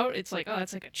 can get out, it's like, oh,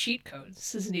 that's like a cheat code.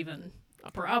 This isn't even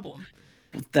a problem.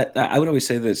 That I would always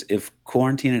say this: if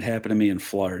quarantine had happened to me in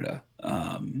Florida,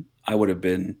 I would have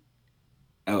been.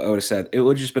 I would have said it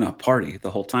would have just been a party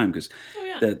the whole time because Oh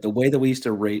yeah, the way that we used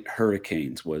to rate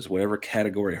hurricanes was whatever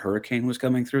category hurricane was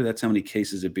coming through. That's how many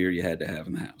cases of beer you had to have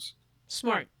in the house.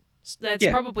 smart. That's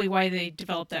Yeah. probably why they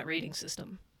developed that rating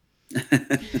system.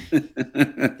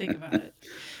 Think about it.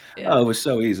 Yeah, Oh, it was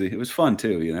so easy. It was fun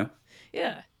too, you know.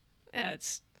 yeah, yeah.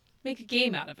 It's make a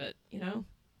game out of it. You know,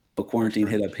 But works quarantine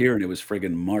hit up perfectly. here, and it was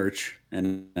friggin' March,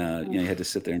 and you had Oof. to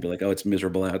sit there and be like, "Oh, it's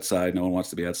miserable outside. No one wants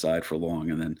to be outside for long."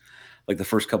 And then, like the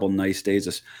first couple nice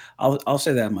days, I'll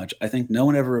say that much. I think no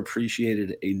one ever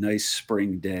appreciated a nice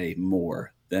spring day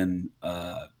more than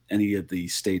any of the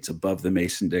states above the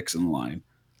Mason Dixon line.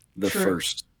 The True.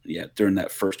 first, yeah, during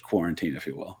that first quarantine, if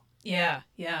you will. Yeah,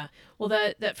 yeah. Well,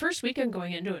 that first weekend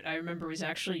going into it, I remember was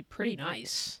actually pretty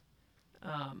nice.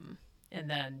 Um, and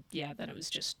then yeah, then it was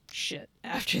just shit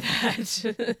after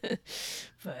that.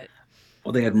 But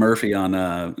Well, they had Murphy on,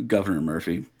 Governor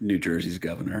Murphy, New Jersey's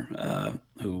governor,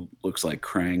 who looks like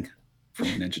Krang from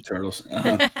Ninja Turtles.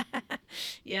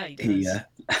 yeah, he He does.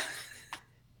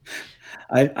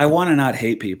 I wanna not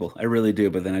hate people, I really do,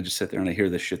 but then I just sit there and I hear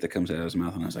the shit that comes out of his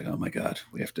mouth, and I was like, "Oh my god,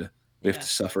 we have to Yeah,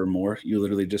 suffer more? You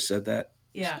literally just said that?"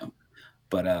 yeah. So,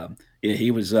 but, yeah,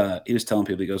 he was telling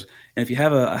people, he goes, "And if you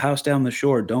have a house down the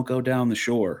shore, don't go down the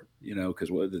shore, you know, 'cause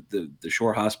the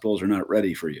shore hospitals are not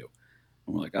ready for you."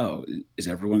 And we're like, "Oh, I is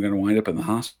everyone gonna wind up in the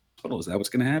hospital? Is that what's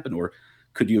gonna happen? Or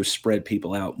could you have spread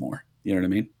people out more?" You know what I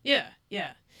mean? Yeah,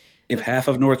 yeah. If But half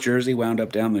of North Jersey wound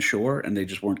up down the shore and they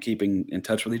just weren't keeping in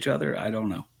touch with each other, I don't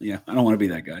know. Yeah, I don't wanna be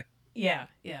that guy. yeah,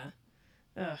 yeah.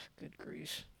 Ugh, good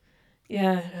grief.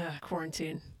 Yeah,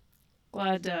 quarantine.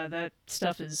 Glad that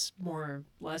stuff is more or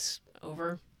less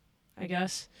over, I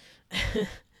guess.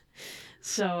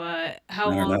 So,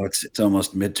 how I don't know, long? it's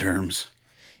almost midterms.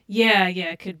 Yeah,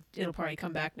 yeah, it'll probably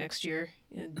come back next year.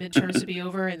 And midterms would be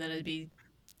over, and then it'd be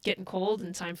getting cold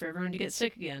and time for everyone to get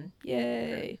sick again.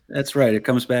 Yay! That's right, it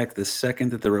comes back the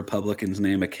second that the Republicans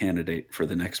name a candidate for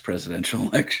the next presidential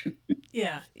election.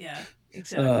 Yeah, yeah, Uh,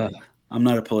 exactly. I'm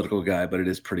not a political guy, but it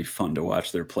is pretty fun to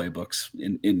watch their playbooks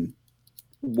in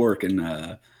work and,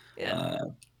 Yeah,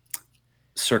 uh,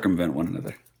 circumvent one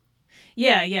another.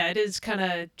 yeah, yeah. It is kind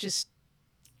of just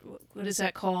what is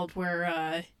that called?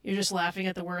 Where you're just laughing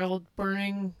at the world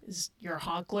burning? Is you're a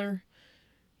honkler?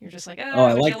 You're just like, Oh,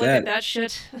 I would you like look at that. that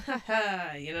shit?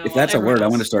 If While that's a everyone word,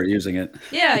 I'm gonna else. start using it.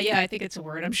 Yeah, yeah, I think it's a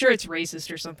word. I'm sure it's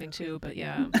racist or something too, but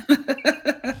yeah,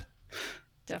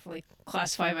 definitely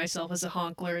classify myself as a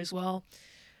honkler as well.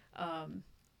 Um,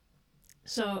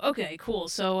 so okay, cool.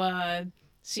 So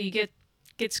you get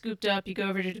scooped up. You go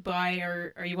over to Dubai,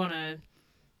 or are you on a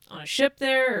ship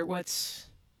there, or what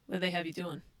do they have you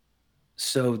doing?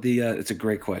 So it's a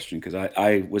great question because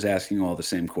I was asking all the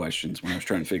same questions when I was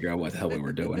trying to figure out what the hell we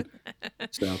were doing.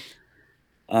 So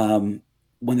um,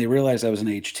 when they realized I was an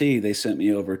HT, they sent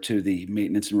me over to the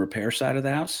maintenance and repair side of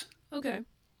the house, Okay,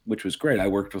 which was great. I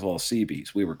worked with all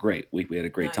CBs. We were great. We had a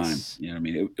great time. nice. You know what I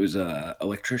mean? It was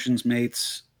electricians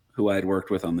mates who I had worked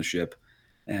with on the ship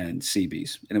and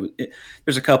CBs. And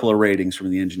there's a couple of ratings from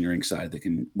the engineering side that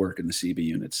can work in the CB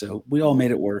unit. So we all Hmm.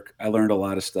 made it work. I learned a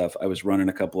lot of stuff. I was running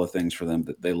a couple of things for them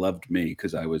that they loved me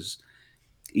because I was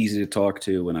easy to talk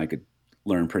to and I could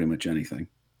learn pretty much anything.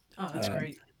 Oh, that's Uh,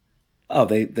 great. oh,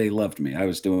 they loved me. I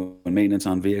was doing maintenance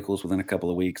on vehicles within a couple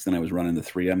of weeks. Then I was running the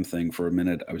 3M thing for a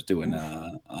minute. I was doing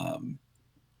Oof.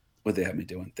 what they had me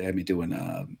doing. They had me doing.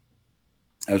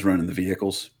 I was running the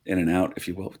vehicles in and out, if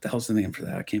you will. What the hell's the name for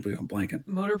that? I can't believe I'm blanking.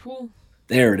 Motor pool.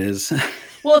 There it is.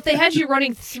 Well, if they had you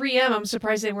running 3M, I'm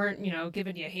surprised they weren't,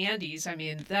 giving you handies. I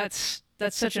mean, that's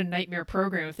such a nightmare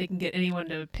program if they can get anyone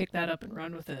to pick that up and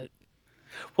run with it.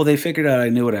 Well, they figured out I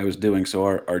knew what I was doing. So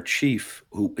our chief,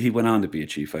 who he went on to be a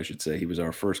chief, I should say, he was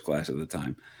our first class at the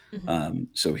time. Hmm.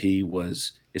 So he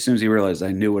was, as soon as he realized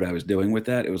I knew what I was doing with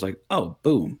that, it was like, oh,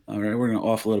 boom. All right, we're going to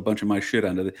offload a bunch of my shit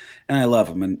onto the, and I love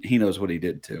him and he knows what he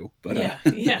did too. But, Yeah,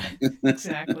 yeah,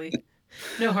 exactly.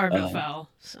 No harm, no uh, foul.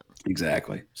 So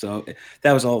exactly. So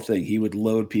that was the whole thing. He would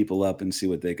load people up and see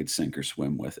what they could sink or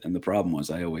swim with. And the problem was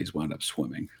I always wound up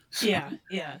swimming. So, yeah,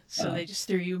 yeah. So uh, they just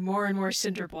threw you more and more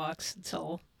cinder blocks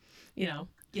until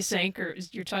you sank or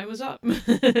your time was up.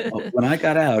 well, when I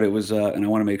got out, it was, and I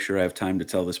want to make sure I have time to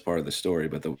tell this part of the story,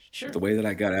 but the Sure. way that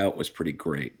I got out was pretty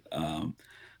great.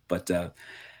 But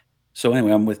so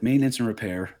anyway, I'm with maintenance and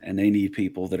repair, and they need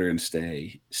people that are going to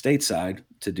stay stateside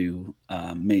to do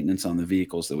maintenance on the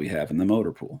vehicles that we have in the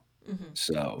motor pool. Hmm.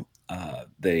 So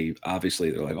they're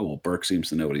like, oh well, Burke seems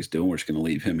to know what he's doing. We're just going to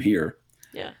leave him here,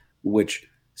 Yeah. which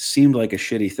seemed like a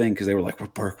shitty thing because they were like, "Well,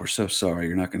 Burke, we're so sorry.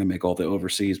 You're not going to make all the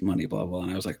overseas money, blah blah."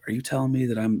 And I was like, "Are you telling me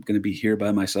that I'm going to be here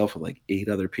by myself with like 8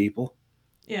 other people,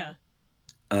 Yeah.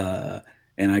 uh,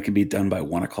 and I can be done by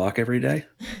 1 o'clock every day?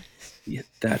 Yeah,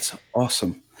 that's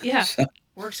awesome." Yeah. So,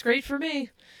 Works great for me.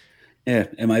 yeah,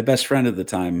 and my best friend at the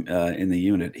time in the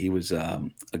unit, he was a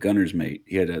gunner's mate.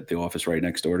 He had the office right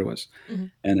next door to us, Hmm.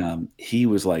 and he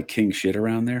was like king shit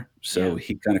around there. So Yeah.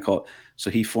 he kind of called. So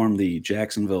he formed the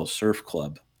Jacksonville Surf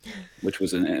Club, which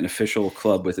was an official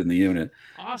club within the unit.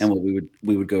 And Awesome.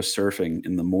 we would go surfing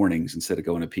in the mornings instead of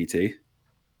going to PT.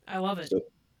 I love it. So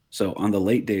so on the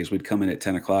late days, we'd come in at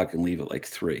 10 o'clock and leave at like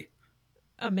 3.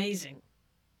 Amazing.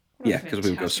 What a Yeah, because we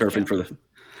would go fantastic surfing job. for the.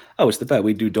 Oh, it's the best.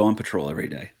 We'd do dawn patrol every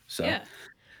day. So Yeah.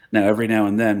 now every now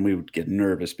and then we would get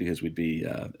nervous because we'd be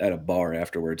at a bar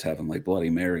afterwards having like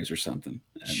Bloody Marys or something,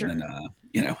 and then Sure.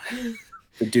 you know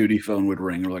the duty phone would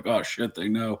ring. We're like, oh shit, they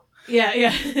know. Yeah,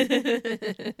 yeah.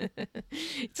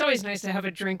 It's always nice to have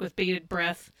a drink with bated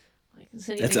breath. Like, is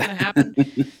That's anything gonna happen?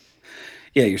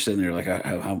 yeah. You're sitting there like,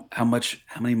 how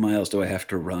many miles do I have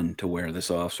to run to wear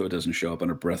this off so it doesn't show up on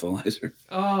a breathalyzer?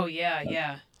 Oh yeah,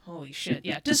 yeah. Holy shit.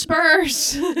 Yeah.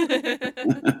 Disperse.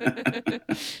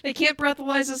 They can't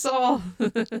breathalyze us all.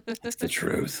 That's the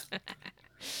truth.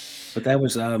 But that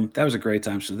was a great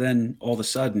time. So then all of a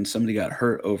sudden somebody got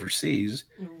hurt overseas,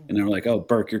 and they were like, "Oh,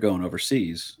 Burke, you're going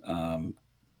overseas."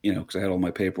 Because I had all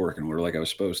my paperwork in order like I was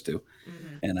supposed to,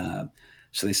 Mm-hmm. and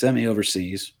so they sent me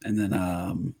overseas, and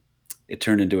then it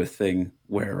turned into a thing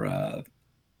where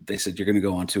they said you're going to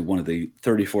go onto one of the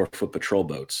 34-foot patrol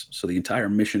boats. So the entire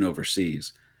mission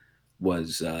overseas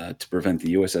was to prevent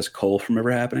the USS Cole from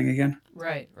ever happening again.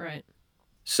 Right, right.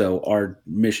 So our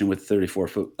mission with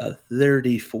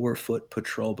 34-foot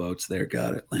patrol boats, there,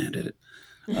 got it, landed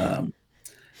it, um,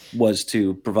 was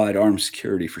to provide armed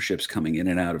security for ships coming in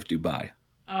and out of Dubai.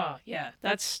 Oh yeah,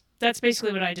 that's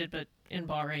basically what I did, but in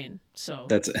Bahrain. So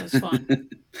That's it was fun.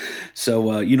 so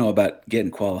about getting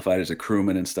qualified as a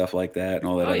crewman and stuff like that and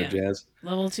all that Oh other yeah, jazz.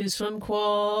 level 2 swim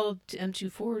qual,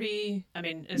 M240. I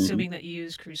mean, Hmm. assuming that you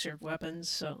use crew served weapons.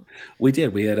 So We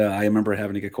did. We had. I remember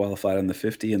having to get qualified on the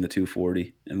 50 and the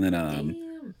 240, and then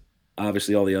damn.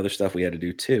 obviously all the other stuff we had to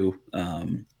do too.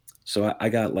 So I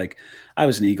got like, I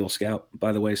was an Eagle Scout,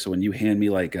 by the way. So when you hand me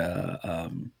like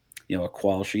a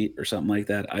qual sheet or something like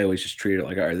that, I always just treat it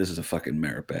like, all right, this is a fucking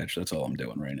merit badge. That's all I'm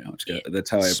doing right now. Yeah, That's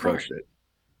how I smart. approached it.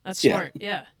 That's Yeah. smart.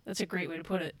 Yeah, that's a great way to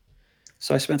put it.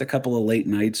 So I spent a couple of late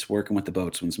nights working with the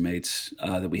boatswain's mates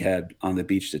that we had on the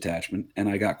beach detachment, and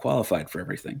I got qualified for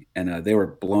everything. And they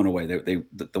were blown away.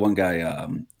 The one guy,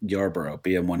 Yarborough,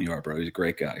 BM1 Yarborough, he's a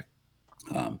great guy.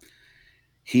 Um,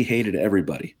 he hated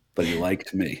everybody, but he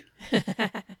liked me.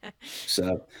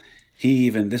 So he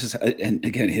even this is and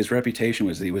again his reputation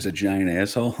was that he was a giant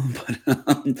asshole,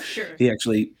 but Sure. he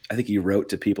actually I think he wrote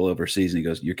to people overseas and he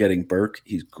goes, "You're getting Burke.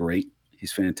 He's great.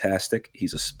 He's fantastic.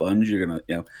 He's a sponge. You're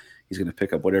gonna he's gonna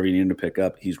pick up whatever you need him to pick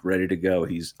up. He's ready to go.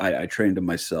 I trained him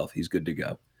myself. He's good to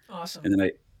go." Awesome. And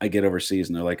then I get overseas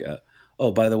and they're like,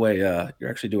 "Oh, by the way, you're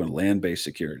actually doing land based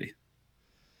security."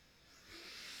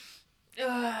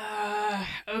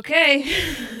 Okay.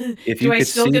 If Do you I could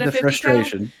still see get a the 50 cal?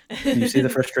 frustration, can you see the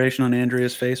frustration on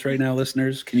Andrea's face right now,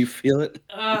 listeners? Can you feel it?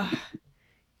 uh,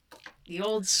 the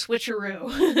old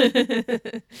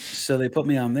switcheroo. So they put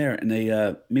me on there,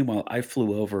 and meanwhile, I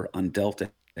flew over on Delta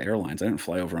Airlines. I didn't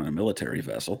fly over on a military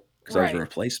vessel because I was a Right.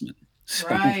 replacement. So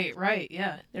Right, right.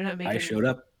 Yeah. They're not I making. showed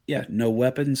up. Yeah, no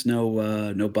weapons,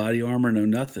 no body armor, no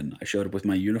nothing. I showed up with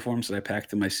my uniforms that I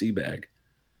packed in my sea bag,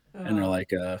 and they're Oh,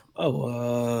 like,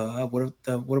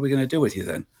 what are we gonna do with you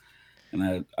then?"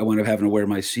 And I wound up having to wear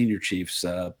my senior chief's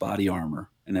body armor,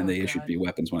 and then oh they issued God. me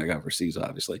weapons when I got overseas,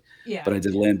 obviously. Yeah, But I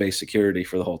did yeah. land-based security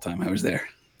for the whole time I was there.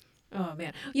 Oh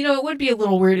man. It would be a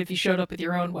little weird if you showed up with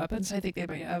your own weapons. I think they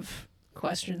might have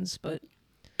questions, but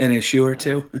An issue or uh,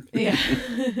 two. yeah.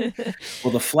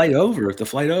 Well, the flight over,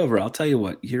 I'll tell you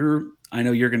what, I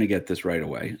know you're going to get this right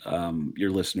away.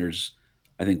 Your listeners,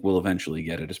 I think, will eventually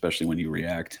get it, especially when you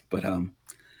react. But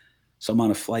so I'm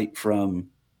on a flight from,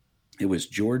 it was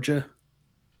Georgia.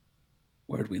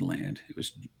 Where did we land?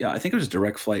 Yeah, I think it was a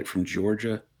direct flight from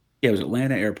Georgia. Yeah, it was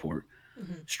Atlanta Airport,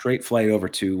 Mhm. straight flight over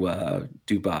to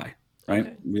Dubai, right?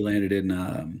 Okay. We landed in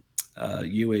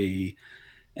UAE,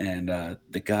 and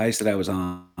the guys that I was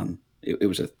on, it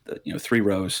was 3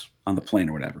 rows on the plane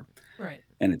or whatever, Right.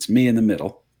 and it's me in the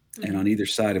middle, and Hmm. on either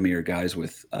side of me are guys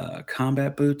with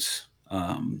combat boots,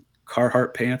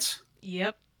 Carhartt pants.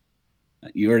 Yep.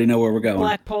 You already know where we're going.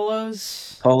 Black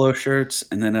polos. Polo shirts,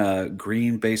 and then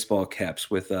green baseball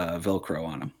caps with Velcro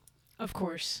on them. Of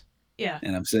course. Yeah.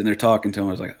 And I'm sitting there talking to him.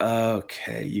 I was like,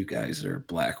 okay, you guys are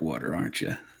Blackwater, aren't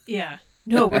you? Yeah.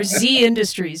 No, we're Z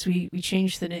Industries. We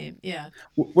changed the name. Yeah.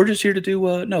 We're just here to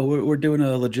do, no, we're doing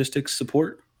a logistics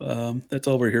support. That's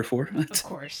all we're here for. Of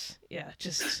course. Yeah.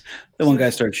 Just The one sort guy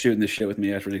of. started shooting this shit with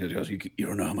me after he goes, you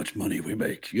don't know how much money we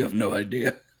make. You have no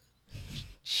idea.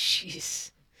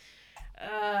 Jeez.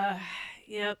 Uh.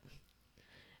 Yep.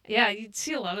 Yeah. You'd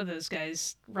see a lot of those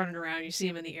guys running around. You see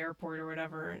them in the airport or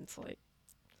whatever. And it's like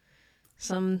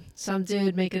some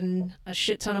dude making a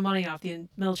shit ton of money off the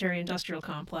military industrial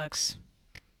complex.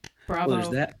 Well, there's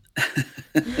Bravo.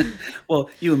 that. Well,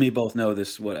 you and me both know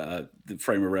this, what the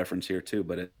frame of reference here too,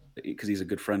 but because he's a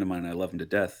good friend of mine, I love him to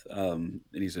death, and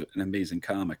he's an amazing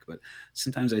comic. But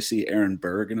sometimes I see Aaron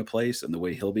Berg in a place, and the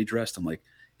way he'll be dressed, I'm like,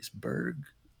 is Berg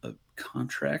a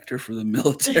contractor for the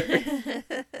military?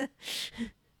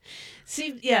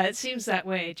 Yeah, it seems that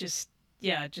way. Just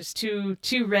yeah, just too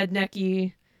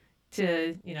rednecky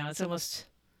to it's almost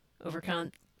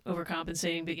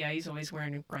overcompensating. But yeah, he's always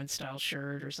wearing a grunt style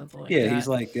shirt or something like Yeah, he's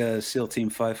that. like SEAL Team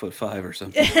 5'5" or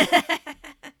something.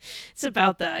 It's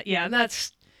about that. Yeah, and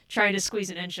that's trying to squeeze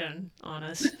an inch on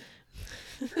us.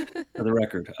 For the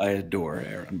record, I adore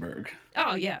Aaron Berg.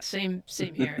 Oh yeah, same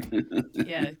here.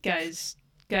 Yeah, guy's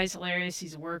hilarious.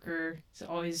 He's a worker.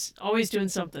 He's always doing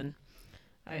something.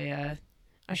 I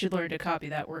should learn to copy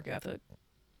that work ethic.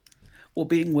 Well,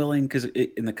 being willing, because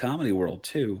in the comedy world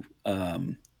too,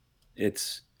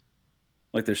 it's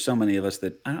like there's so many of us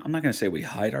that I'm not going to say we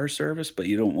hide our service, but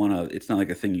you don't want to. It's not like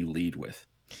a thing you lead with.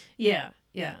 Yeah,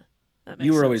 yeah, that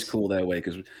You makes were always sense. cool that way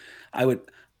because I would.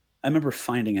 I remember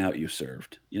finding out you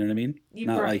served. You know what I mean? You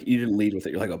Not brought like you didn't lead with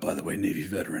it. You're like, oh, by the way, Navy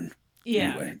veteran.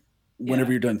 yeah, Anyway, whenever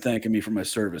yeah, you're done thanking me for my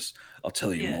service, I'll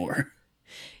tell you yeah, more.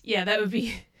 yeah. That would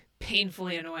be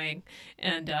painfully annoying,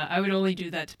 and I would only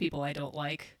do that to people I don't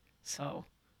like. So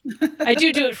I do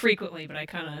it frequently, but I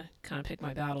kind of pick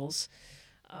my battles.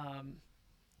 Um,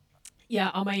 yeah,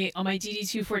 on my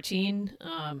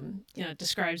DD-214, it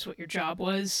describes what your job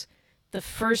was. The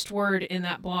first word in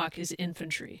that block is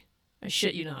infantry. I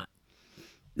shit you not.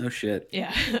 No shit.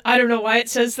 Yeah, I don't know why it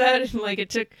says that. Like it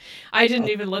took, I didn't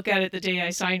I'll, even look at it the day I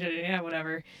signed it. Yeah,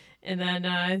 whatever. And then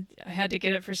I had to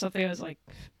get it for something. I was like,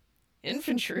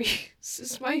 infantry. This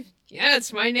is my yeah,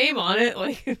 it's my name on it.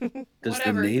 Like does the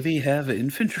whatever. Navy have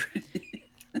infantry?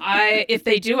 I if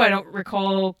they do, I don't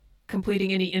recall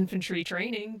completing any infantry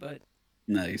training, but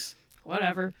Nice.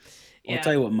 whatever. Well, I'll Yeah,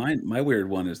 tell you what, my weird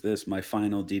one is this. My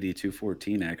final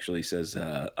DD-214 actually says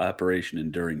Operation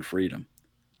Enduring Freedom.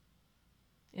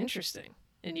 interesting.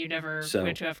 And you never went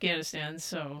So, to Afghanistan,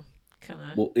 so kind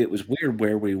of. well, it was weird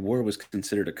where we were was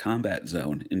considered a combat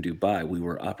zone in Dubai. We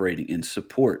were operating in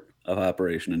support of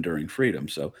Operation Enduring Freedom.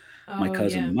 So, my Oh yeah.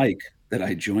 cousin Mike that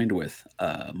I joined with,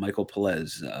 Michael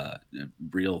Pelez,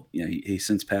 real, he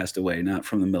since passed away, not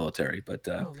from the military, but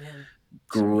Oh man.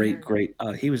 Sorry to great, hear. great.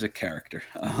 He was a character.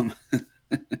 Yeah.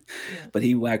 But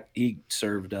he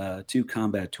served two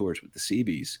combat tours with the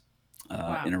Seabees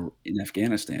Wow. in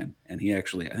Afghanistan, and he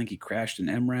actually I think he crashed in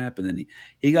MRAP, and then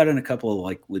he got in a couple of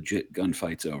like legit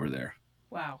gunfights over there.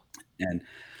 Wow. And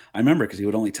I remember because he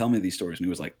would only tell me these stories, and he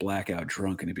was like blackout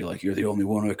drunk, and he'd be like, "You're the only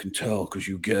one I can tell because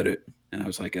you get it." And I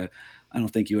was like, "I don't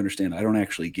think you understand. I don't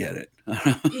actually get it."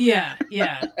 Yeah.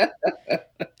 Yeah.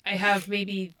 I have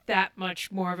maybe that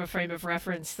much more of a frame of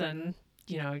reference than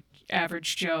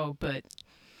average Joe, but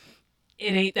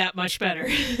it ain't that much better.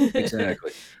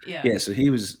 Exactly. Yeah. Yeah, so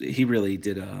he really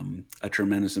did a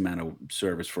tremendous amount of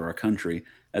service for our country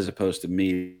as opposed to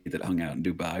me that hung out in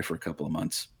Dubai for a couple of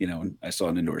months, and I saw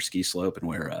an indoor ski slope and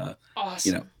where you know,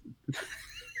 Awesome.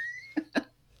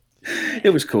 it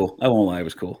Yeah. was cool. I won't lie, it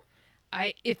was cool.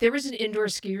 I if there was an indoor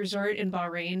ski resort in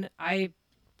Bahrain, I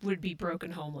would be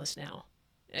broken homeless now.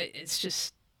 It's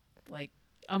just like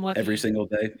I'm Every lucky. single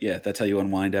day. Yeah, that's how you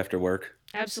unwind after work.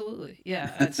 Absolutely.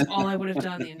 Yeah, that's all I would have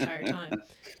done the entire time.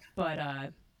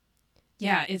 But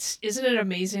yeah, it's isn't it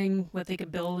amazing what they can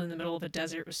build in the middle of a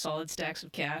desert with solid stacks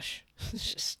of cash?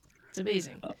 It's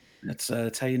amazing.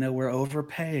 That's how you know we're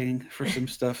overpaying for some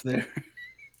stuff there.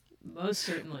 Most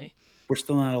certainly. We're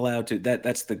still not allowed to.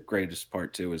 That's the greatest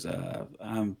part too. Is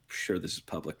I'm sure this is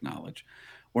public knowledge.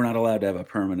 We're not allowed to have a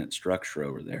permanent structure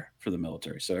over there for the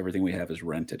military. So everything we have is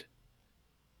rented.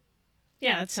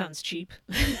 Yeah, that sounds cheap.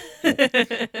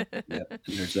 Yep. Yep.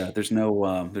 And there's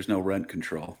no rent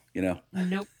control. Nope. I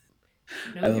No,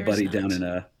 have a there's buddy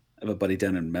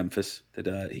down not. in Memphis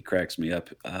that he cracks me up.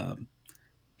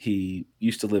 He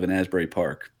used to live in Asbury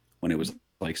Park when it was Mhm.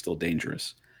 like still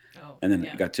dangerous, Oh, and then it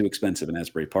yeah. got too expensive in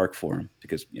Asbury Park for him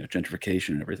because gentrification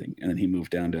and everything. And then he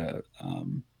moved down to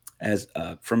as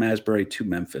from Asbury to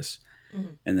Memphis,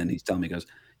 Mhm. and then he's telling me he goes,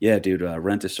 Yeah, dude,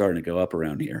 rent is starting to go up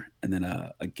around here, and then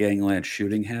a gangland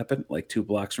shooting happened like 2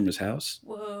 blocks from his house.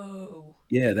 Whoa.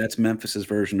 Yeah, that's Memphis's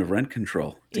version of rent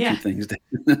control to Yeah, keep things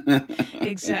down.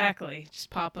 exactly. Just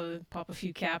pop a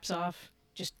few caps off.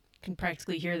 Just can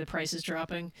practically hear the prices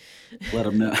dropping. Let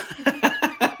him know.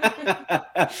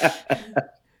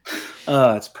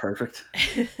 Oh, that's perfect.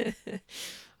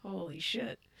 Holy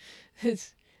shit.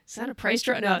 Is that a price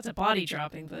drop? No, it's a body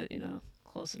dropping, but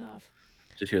close enough.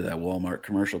 Just hear that Walmart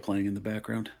commercial playing in the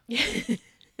background. Yeah.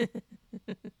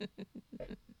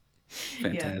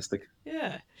 Fantastic.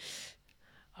 Yeah.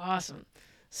 Awesome.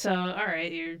 So, all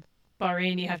right, you're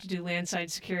Bahrain, you have to do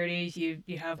landside security.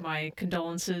 You have my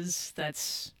condolences.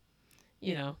 That's,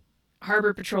 you know,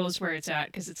 harbor patrol is where it's at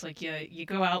because it's like you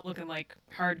go out looking like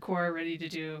hardcore, ready to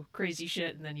do crazy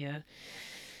shit, and then you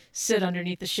sit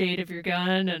underneath the shade of your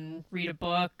gun and read a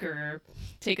book or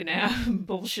take a nap,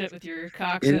 bullshit with your It is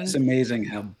coxswain. amazing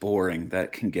how boring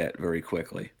that can get very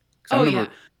quickly. Because I Oh yeah,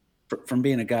 remember from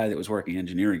being a guy that was working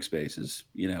engineering spaces,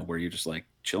 where you're just like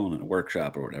chilling in a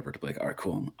workshop or whatever, to be like, all right,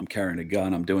 cool, I'm carrying a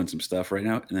gun, I'm doing some stuff right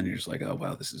now, and then you're just like, oh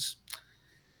wow, this is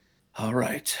all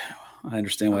right. I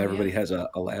understand why oh everybody yeah, has a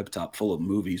laptop full of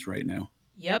movies right now.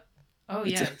 yep. Oh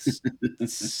It's yeah,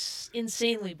 it's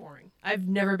insanely boring. I've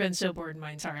never been so bored in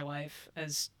my entire life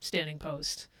as standing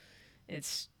post.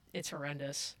 It's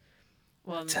horrendous.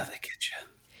 Well, that's how they get you.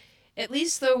 at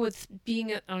least though, with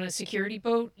being on a security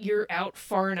boat, you're out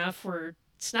far enough where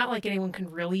it's not like anyone can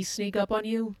really sneak up on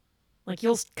you. Like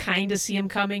you'll kind of see them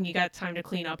coming. You got time to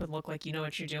clean up and look like you know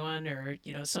what you're doing, or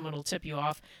someone will tip you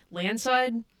off.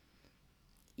 Landside,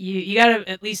 you got to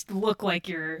at least look like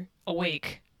you're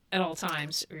awake at all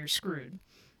times, or you're screwed.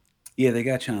 Yeah, they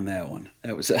got you on that one.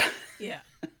 That was Yeah.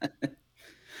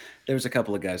 there was a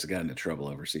couple of guys that got into trouble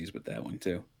overseas with that one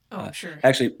too. Oh, I'm sure.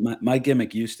 Actually, my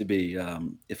gimmick used to be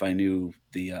if I knew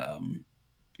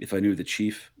the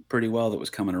chief pretty well that was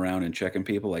coming around and checking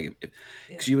people, like Yeah.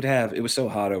 because you would have it was so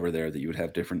hot over there that you would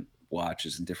have different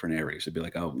watches in different areas. It'd be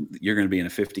like, oh, you're going to be in a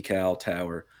 50 cal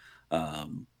tower.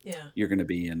 Um, Yeah. you're going to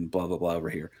be in blah blah blah over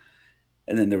here,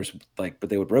 and then there was like, but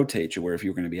they would rotate you where if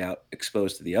you were going to be out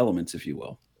exposed to the elements, if you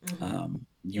will, Mm-hmm.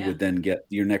 you Yeah. would then get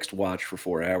your next watch for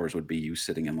 4 hours would be you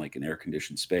sitting in like an air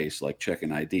conditioned space, like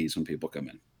checking IDs when people come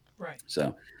in. Right.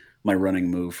 So my running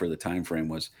move for the time frame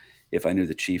was if I knew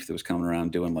the chief that was coming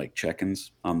around doing like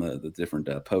check-ins on the different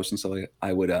posts and stuff like that,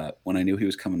 I would when I knew he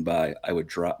was coming by, I would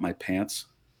drop my pants.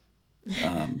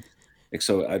 Um,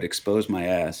 so I'd expose my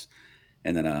ass,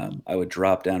 and then I would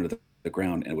drop down to the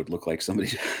ground, and it would look like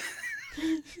somebody.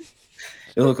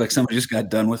 It looked like somebody just got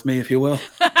done with me, if you will.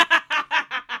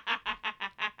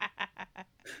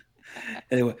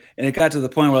 Anyway, and it got to the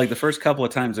point where like the first couple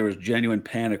of times there was genuine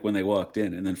panic when they walked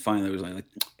in, and then finally it was like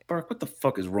Bark, what the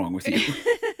fuck is wrong with you?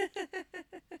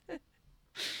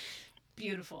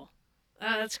 Beautiful.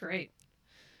 That's great.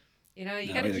 You got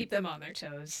No, to keep them on their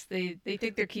toes. They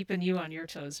think they're keeping you on your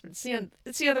toes, but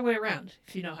it's the other way around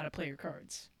if you know how to play your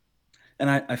cards. and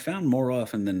I found more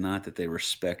often than not that they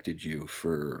respected you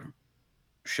for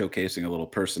showcasing a little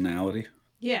personality,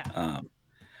 Yeah. um,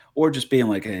 or just being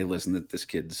like, hey, listen, that this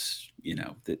kid's,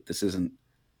 that this isn't.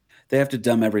 They have to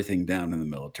dumb everything down in the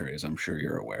military, as I'm sure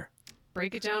you're aware.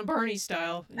 Break it down Barney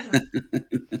style. Yeah.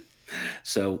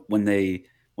 So when they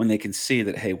can see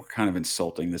that, hey, we're kind of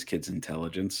insulting this kid's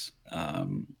intelligence,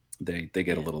 they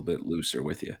get a Yeah. little bit looser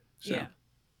with you. So Yeah.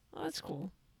 Oh, that's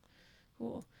cool.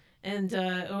 Cool. And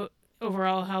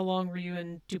overall, how long were you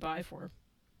in Dubai for?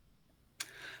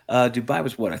 Dubai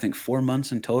was what I think 4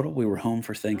 months in total. We were home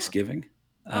for Oh, Thanksgiving.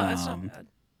 oh, that's not Um, bad.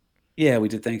 yeah, we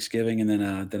did Thanksgiving, and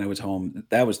then I was home.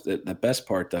 That was the best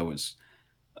part, though, was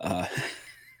uh,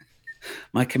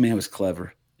 my command was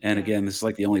clever. And Yeah. again, this is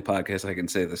like the only podcast I can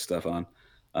say this stuff on.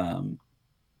 Um,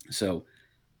 so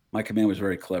my command was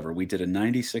very clever. We did a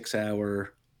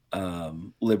 96-hour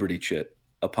Liberty chit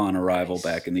upon arrival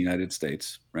back Nice. in the United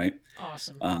States, right?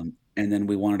 Awesome. And then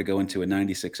we wanted to go into a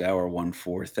 96-hour one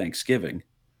for Thanksgiving,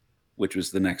 which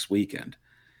was the next weekend.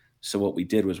 So what we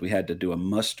did was we had to do a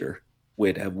muster.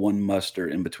 We'd have one muster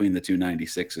in between the two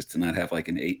 96s to not have like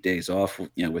an 8 days off,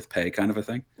 with pay kind of a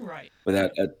thing, Right.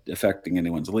 without Right. affecting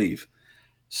anyone's leave.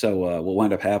 So what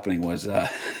wound up happening was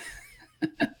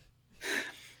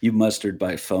you mustered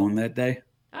by phone that day.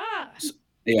 Ah. So,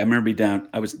 yeah, I remember down.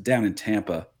 I was down in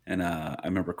Tampa, and I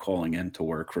remember calling in to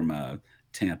work from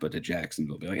Tampa to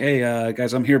Jacksonville. Be like, "Hey,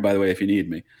 guys, I'm here by the way. If you need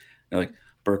me." They're like,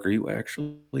 "Burke, are you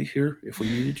actually here? If we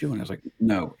needed you?" And I was like,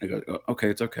 "No." I go, "Okay,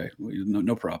 it's okay.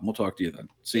 No problem. We'll talk to you then.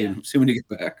 See Yeah. you. See you when you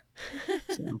get back."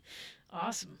 So,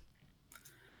 Awesome.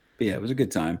 but yeah, it was a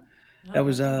good time. That Oh,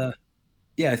 was that's cool.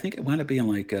 yeah. I think it wound up being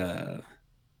like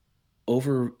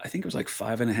over, I think it was like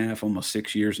 5.5, almost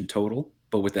 6 years in total,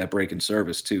 but with that break in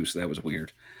service too. So that was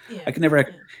weird. I Yeah. could never, and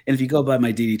Yeah. if you go by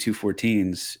my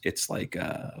DD-214s, it's like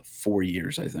 4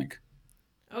 years, I think.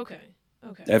 Okay. I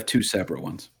Okay. have two separate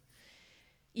ones.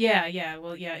 Yeah. Yeah.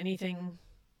 Well, yeah. Anything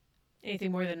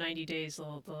more than 90 days,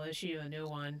 they'll issue a new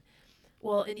one.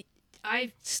 Well, and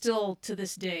I still to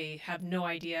this day have no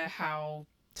idea how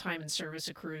time and service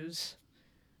accrues.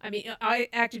 I mean, I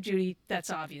active duty, that's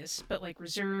obvious, but like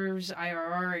reserves,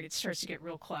 IRR, it starts to get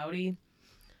real cloudy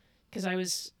because I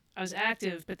was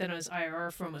active, but then I was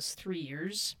IRR for almost 3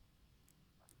 years,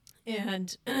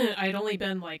 and I'd only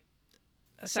been like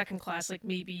a second class like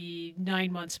maybe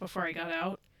 9 months before I got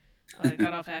out.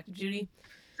 Got off active duty.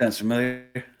 Sounds familiar.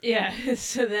 Yeah,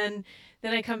 so then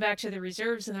I come back to the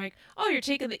reserves, and they're like, "Oh, you're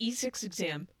taking the E6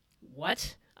 exam."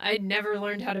 What? I never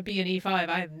learned how to be an E5.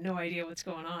 I have no idea what's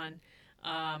going on.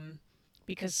 Um,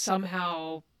 because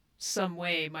somehow, some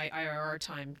way, my IRR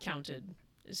time counted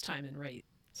as time and rate.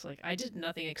 It's like I did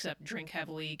nothing except drink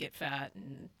heavily, get fat,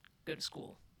 and go to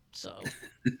school. So,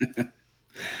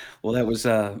 Well, that was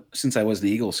since I was an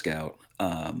Eagle Scout.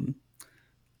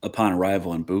 Upon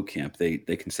arrival in boot camp, they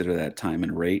consider that time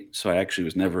and rate. So I actually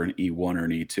was never an E1 or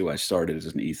an E2. I started as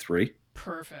an E3,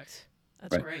 perfect.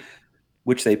 That's right? great.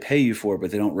 Which they pay you for, but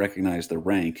they don't recognize the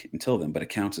rank until then. But it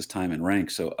counts as time and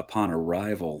rank. So upon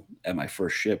arrival at my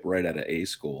first ship, right out of A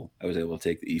school, I was able to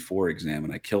take the E4 exam,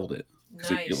 and I killed it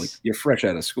because you're like Nice. you're fresh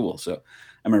out of school. So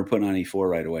I remember putting on E4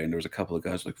 right away, and there was a couple of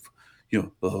guys like,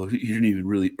 oh, you didn't even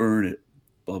really earn it.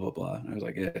 Blah blah blah. And I was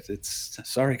like, yeah, it's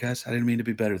sorry guys, I didn't mean to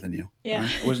be better than you. All Yeah.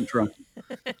 right, I wasn't trying.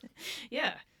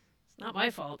 Yeah. It's not my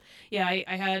fault. Yeah, I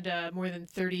had more than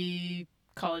 30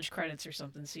 college credits or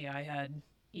something. So yeah, I had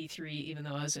E3 even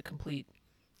though I was a complete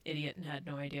idiot and had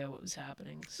no idea what was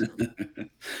happening. So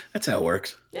That's how it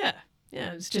works. yeah,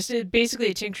 yeah, it's just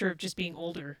basically a tincture of just being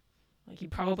older. Like you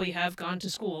probably have gone to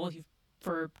school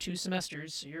for 2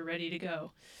 semesters, so you're ready to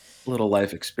go. A little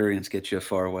life experience gets you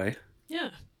far away. Yeah,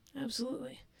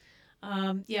 absolutely.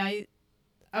 Yeah,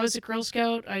 I was a Girl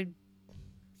Scout. I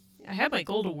had my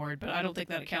Gold Award, but I don't think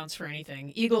that accounts for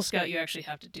anything. Eagle Scout, you actually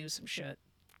have to do some shit.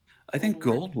 I Gold think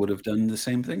Award. gold would have done the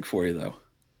same thing for you though.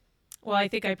 Well, I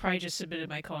think I probably just submitted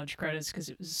my college credits because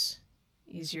it was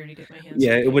easier to get my hands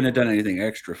Yeah, on it wouldn't have done paperwork. anything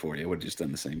extra for you. It would have just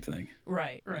done the same thing.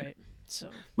 Right, Right. right. So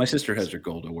My that sister makes has her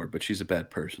gold award, but she's a bad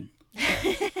person.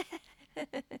 sense.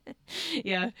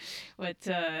 Yeah. What?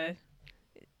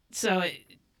 So,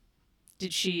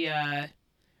 did she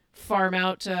farm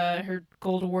out her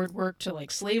gold award work to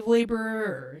like slave labor,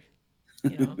 or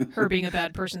her being a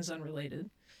bad person's unrelated?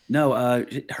 No,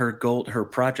 her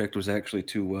project was actually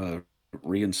to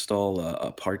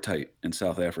reinstall apartheid in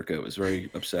South Africa. It was very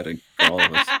upsetting for all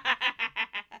of us.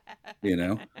 You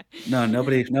know, no,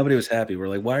 nobody was happy. We're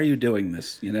like, why are you doing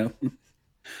this? You have,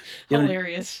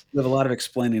 Hilarious. we have a lot of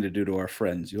explaining to do to our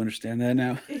friends. You understand that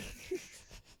now?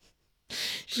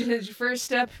 First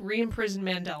step, re-imprison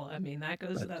Mandela. I mean, that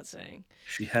goes But without saying.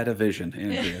 she had a vision,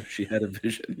 Andrea. She had a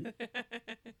vision.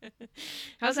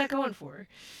 How's that going for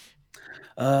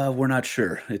her? We're not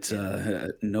sure. It's Yeah.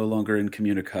 no longer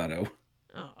incommunicado.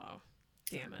 Oh,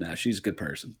 damn it. No, she's a good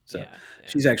person. So Yeah, yeah.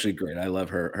 she's actually great. I love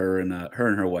her. Her and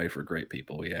her wife are great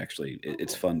people. We actually, Oh,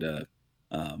 it's cool. fun to,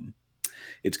 um,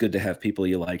 it's good to have people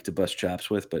you like to bust chops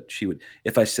with. But she would,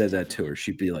 if I said that to Definitely. her,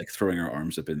 she'd be like throwing her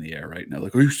arms up in the air right now,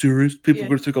 like, "Are you serious? People are Yeah.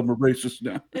 gonna think I'm a racist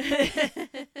now."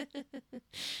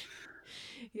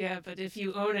 Yeah, but if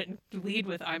you own it and lead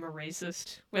with "I'm a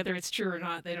racist," whether it's true or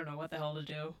not, they don't know what the hell to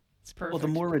do. It's Well, the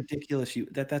perfect. more ridiculous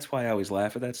that's why I always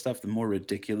laugh at that stuff. The more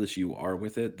ridiculous you are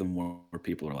with it, the more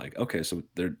people are like, okay, so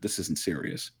this isn't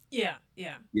serious, Yeah,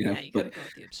 yeah, you know. yeah. You got to But go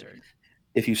with the absurd.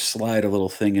 if you slide a little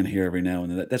thing in here every now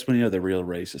and then, that's when you know they're real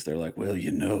racist. They're like, well,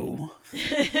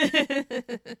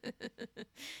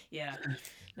 Yeah.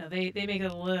 No, they make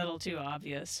it a little too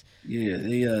obvious. yeah,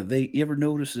 they you ever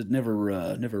notice it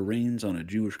never rains on a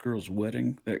Jewish girl's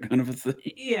wedding, that kind of a thing.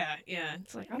 Yeah, yeah.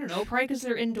 It's like I don't know, probably because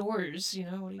they're indoors.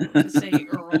 What do you want me to say,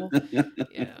 Earl?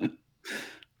 Yeah.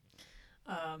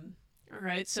 Um. All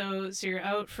right. So you're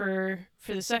out for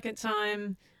the second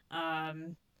time.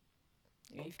 Um.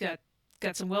 You've got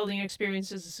some welding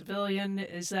experience as a civilian.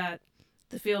 Is that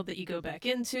the field that you go back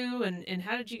into? And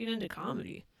how did you get into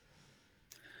comedy?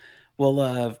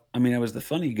 Well, I mean, I was the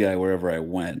funny guy wherever I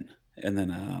went, and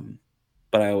then,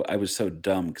 but I was so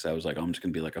dumb because I was like, I'm just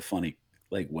gonna be like a funny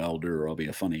like welder, or I'll be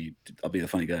the funny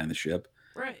guy on the ship.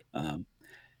 Right. Um,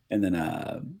 and then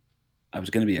I was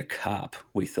gonna be a cop.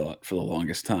 We thought for the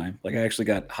longest time. Like I actually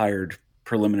got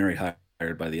preliminary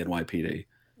hired by the NYPD,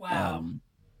 Wow. um,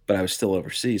 but I was still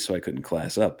overseas, so I couldn't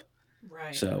class up.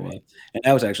 Right, So, right. and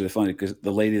that was actually funny because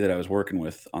the lady that I was working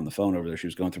with on the phone over there, she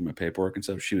was going through my paperwork and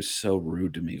stuff. She was so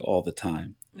rude to me all the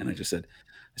time, and Mm. I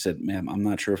said, "Ma'am, I'm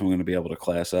not sure if I'm going to be able to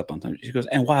class up on time." She goes,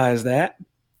 "And why is that?"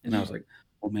 And I was like,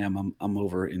 "Well, ma'am, I'm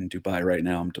over in Dubai right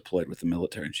now. I'm deployed with the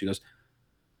military." And she goes,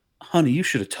 "Honey, you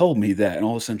should have told me that." And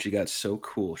all of a sudden, she got so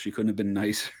cool. She couldn't have been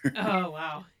nicer. Oh,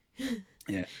 wow.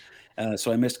 Yeah.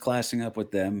 So I missed classing up with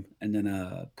them, and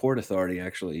then Port Authority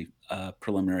actually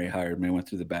preliminary hired me. I went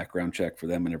through the background check for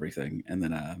them and everything, and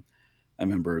then I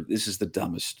remember this is the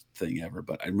dumbest thing ever,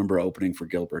 but I remember opening for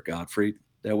Gilbert Gottfried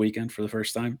that weekend for the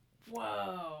first time.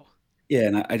 Whoa. Yeah,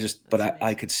 and I just, but That's I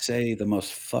amazing. could say the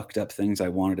most fucked up things I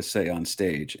wanted to say on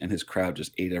stage, and his crowd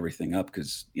just ate everything up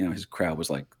because his crowd was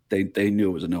like they knew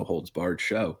it was a no holds barred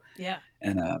show, Yeah.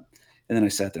 and then I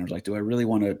sat there and was like, do I really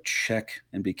want to check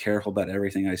and be careful about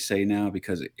everything I say now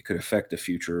because it could affect a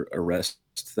future arrest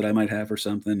that I might have or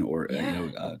something, or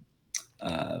Yeah.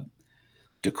 uh,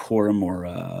 decorum or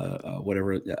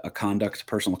whatever, a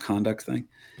personal conduct thing.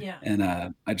 Yeah. And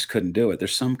I just couldn't do it.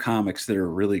 There's some comics that are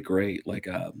really great, like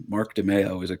Mark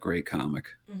DeMeo is a great comic.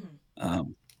 Hmm.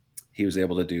 Um, he was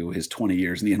able to do his 20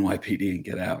 years in the NYPD and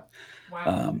get out. Wow.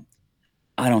 Um,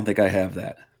 I don't think I have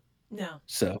that, No.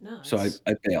 so No, so I, it's,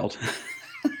 I bailed.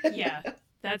 yeah.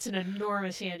 That's an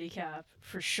enormous handicap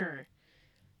for sure.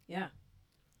 Yeah.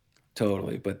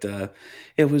 Totally, but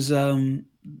it was.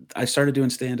 I started doing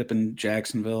stand up in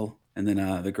Jacksonville, and then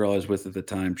the girl I was with at the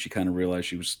time, she kind of realized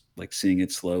she was like seeing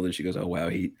it slowly. She goes, "Oh wow,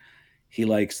 he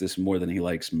likes this more than he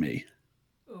likes me."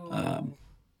 Um, Oh,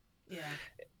 yeah.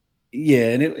 yeah,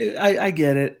 and I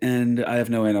get it, and I have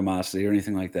no animosity or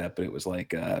anything like that. But it was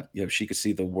like, she could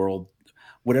see the world,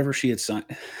 whatever she had signed.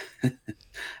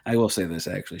 I will say this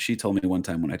actually. She told me one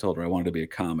time when I told her I wanted to be a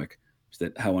comic,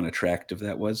 that how unattractive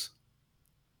that was.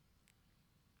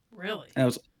 Really?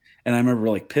 And I remember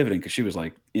like pivoting because she was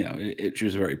like, she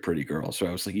was a very pretty girl. So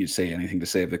I was like, you'd say anything to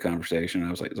save the conversation. And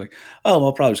I was like, oh, well,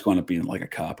 I'll probably just go up being like a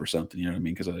cop or something. You know what I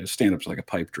mean? Because stand up's like a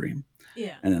pipe dream.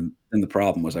 Yeah. And then the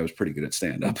problem was I was pretty good at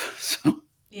stand up. So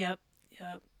Yep.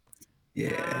 Yep. yeah,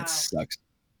 it Wow. sucks.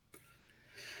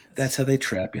 That's That's, how they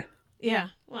trap you. yeah.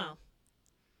 Well,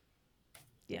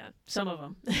 yeah. Some of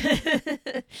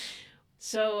them.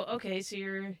 So, okay, so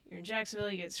you're in Jacksonville,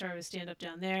 you get started with stand up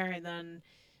down there, and then,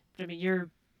 but I mean,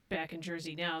 you're back in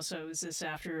Jersey now. So is this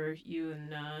after you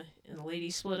and the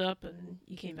lady split up and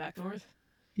you came back north?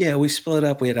 Yeah, we split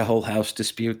up. We had a whole house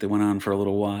dispute that went on for a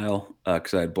little while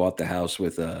because I had bought the house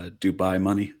with Dubai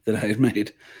money that I had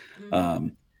made. Mm.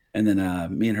 Um, and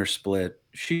then me and her split.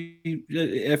 She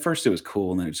at first it was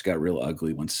cool, and then it just got real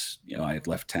ugly once I had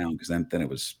left town because then it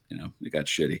was it got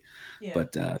shitty. Yeah.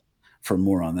 But for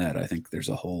more on that, I think there's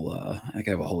a whole I think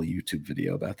I have a whole YouTube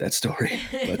video about that story.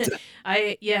 But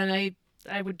I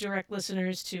would direct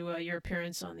listeners to your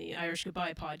appearance on the Irish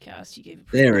Goodbye podcast. You gave a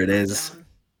pretty there good it is. rundown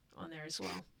on there as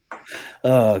well.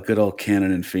 Oh, good old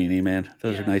Cannon and Feeney, man.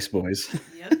 Those are Yeah. nice boys.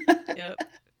 Yep.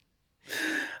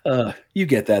 Yep. You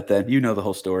get that then. You know the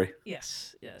whole story.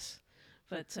 Yes. Yes.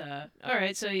 But all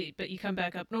right. So, but you come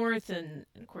back up north, and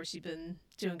of course you've been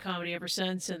doing comedy ever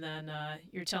since. And then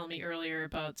you're telling me earlier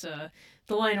about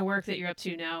the line of work that you're up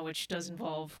to now, which does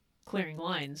involve clearing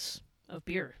lines of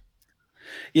beer.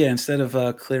 Yeah, instead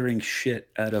of clearing shit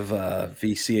out of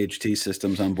VCHT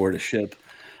systems on board a ship,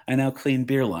 I now clean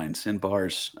beer lines in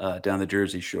bars down the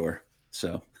Jersey Shore.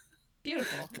 So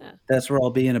Beautiful. Yeah. that's where I'll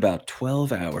be in about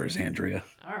 12 hours, Andrea.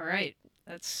 All right.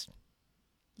 That's,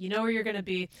 you know where you're going to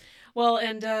be. Well,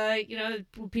 and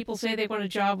when people say they want a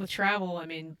job with travel. I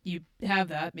mean, you have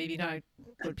that. Maybe not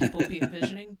what people be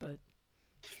envisioning, but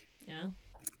yeah, no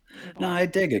No, bar. I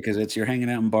dig it because you're hanging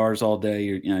out in bars all day.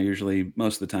 Usually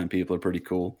most of the time people are pretty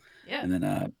cool. Yeah. And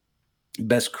then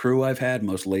best crew I've had,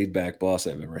 most laid back boss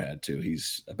I've ever had too.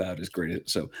 He's about as great as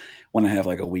so. When I have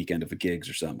like a weekend of a gigs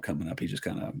or something coming up, he just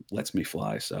kind of lets me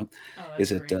fly. So, Oh, is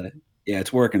that's it? great. Yeah,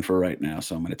 it's working for right now.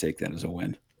 So I'm going to take that as a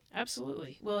win.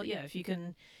 Absolutely. Well, yeah. If you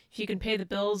can pay the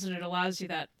bills, and it allows you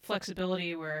that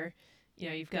flexibility where,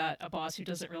 you've got a boss who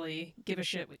doesn't really give a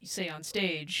shit what you say on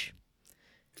stage.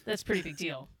 That's a pretty big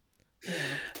deal. You know,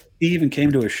 He even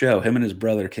came to a show. Him and his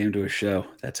brother came to a show.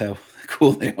 That's how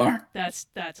cool they are. that's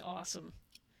awesome.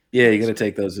 Yeah, That you got is to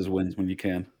take great. those as wins when you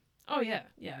can. Oh yeah,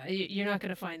 yeah. You're not going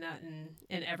to find that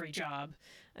in every job.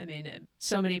 I mean,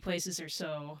 so many places are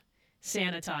so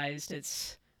sanitized.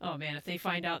 It's, oh man, if they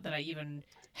find out that I even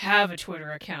have a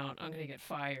Twitter account, I'm going to get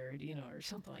fired, or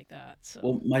something like that. So,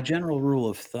 Well, my general rule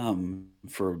of thumb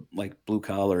for like blue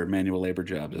collar manual labor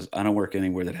jobs is I don't work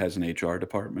anywhere that has an HR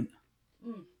department.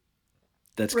 mm,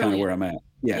 That's kind of brilliant. where I'm at.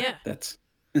 Yeah, Yeah, that's.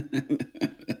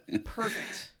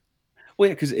 perfect. Well,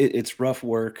 yeah, because it's rough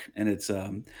work, and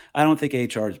I don't think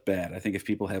HR is bad. I think if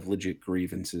people have legit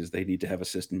grievances, they need to have a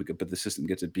system, but the system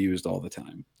gets abused all the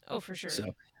time. Oh, for sure.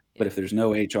 So, but Yeah. if there's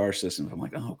no HR system, I'm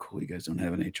like, oh, cool, you guys don't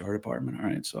have an HR department. All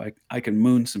right, so I can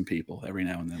moon some people every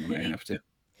now and then when I have to.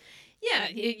 Yeah,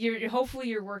 you're hopefully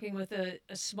you're working with a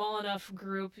small enough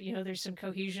group. You know, there's some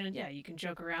cohesion. Yeah, you can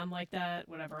joke around like that.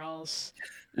 Whatever else,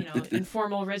 you know,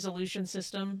 informal resolution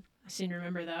system. I seem to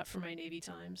remember that from my Navy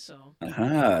time. So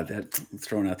Aha, that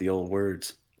throwing out the old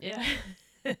words. yeah,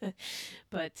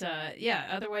 but yeah.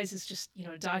 Otherwise, it's just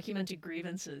documented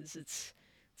grievances. It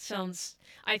sounds.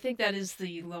 I think that is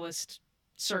the lowest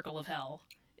circle of hell.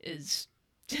 Is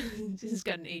has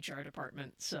got an HR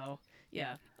department. So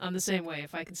yeah, I'm the same way.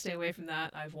 If I can stay away from that,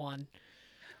 I've won.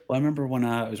 Well, I remember when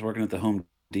I was working at the Home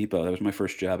Depot. That was my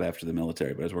first job after the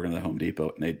military, but I was working at the Home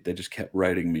Depot, and they just kept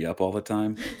writing me up all the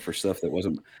time for stuff that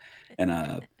wasn't. And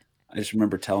I just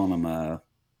remember telling them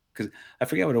because I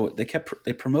forget what it was.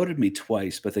 They promoted me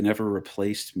twice, but they never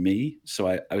replaced me. So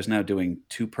I was now doing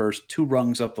two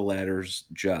rungs up the ladder's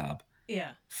job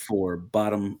Yeah. for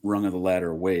bottom rung of the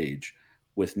ladder wage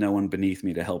with no one beneath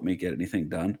me to help me get anything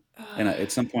done. And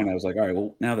at some point I was like, all right,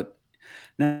 well, now that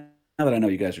I know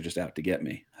you guys are just out to get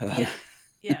me, Yeah.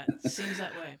 Yeah. Seems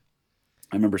that way.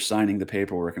 I remember signing the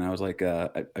paperwork, and I was like,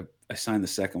 I signed the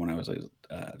second one. I was like,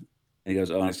 and he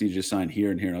goes, "Oh, I just need you to sign here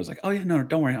and here." And I was like, "Oh yeah, no,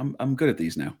 don't worry, I'm good at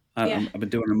these now. Yeah. I've been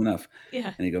doing them enough."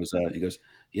 Yeah. And he goes,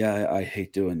 "Yeah, I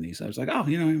hate doing these." I was like, "Oh, I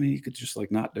mean, you could just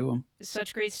like not do them."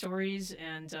 Such great stories,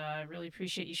 and really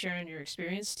appreciate you sharing your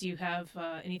experience. Do you have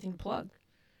anything to plug?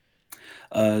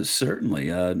 Certainly.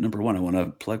 Number one, I want to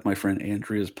plug my friend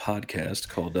Andrea's podcast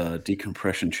called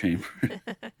Decompression Chamber.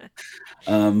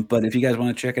 But if you guys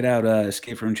want to check it out,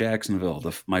 Escape from Jacksonville,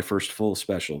 my first full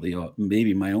special,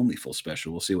 maybe my only full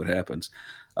special. We'll see what happens.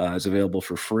 Is available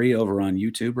for free over on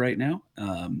YouTube right now.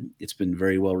 It's been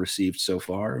very well received so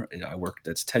far.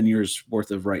 That's 10 years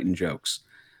worth of writing jokes,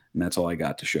 and that's all I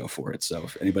got to show for it. So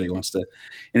if anybody wants to,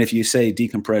 and if you say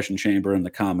Decompression Chamber in the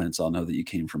comments, I'll know that you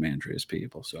came from Andrea's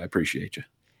people. So I appreciate you.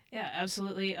 Yeah,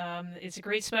 absolutely. It's a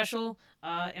great special,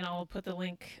 and I'll put the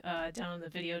link down in the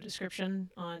video description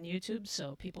on YouTube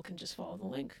so people can just follow the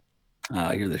link.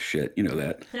 You're the shit. You know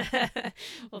that.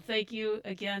 Well, thank you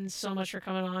again so much for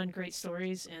coming on. Great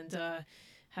stories, and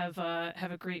have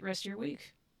a great rest of your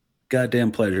week.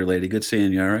 Goddamn pleasure, lady. Good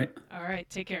seeing you. All right. All right,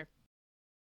 take care.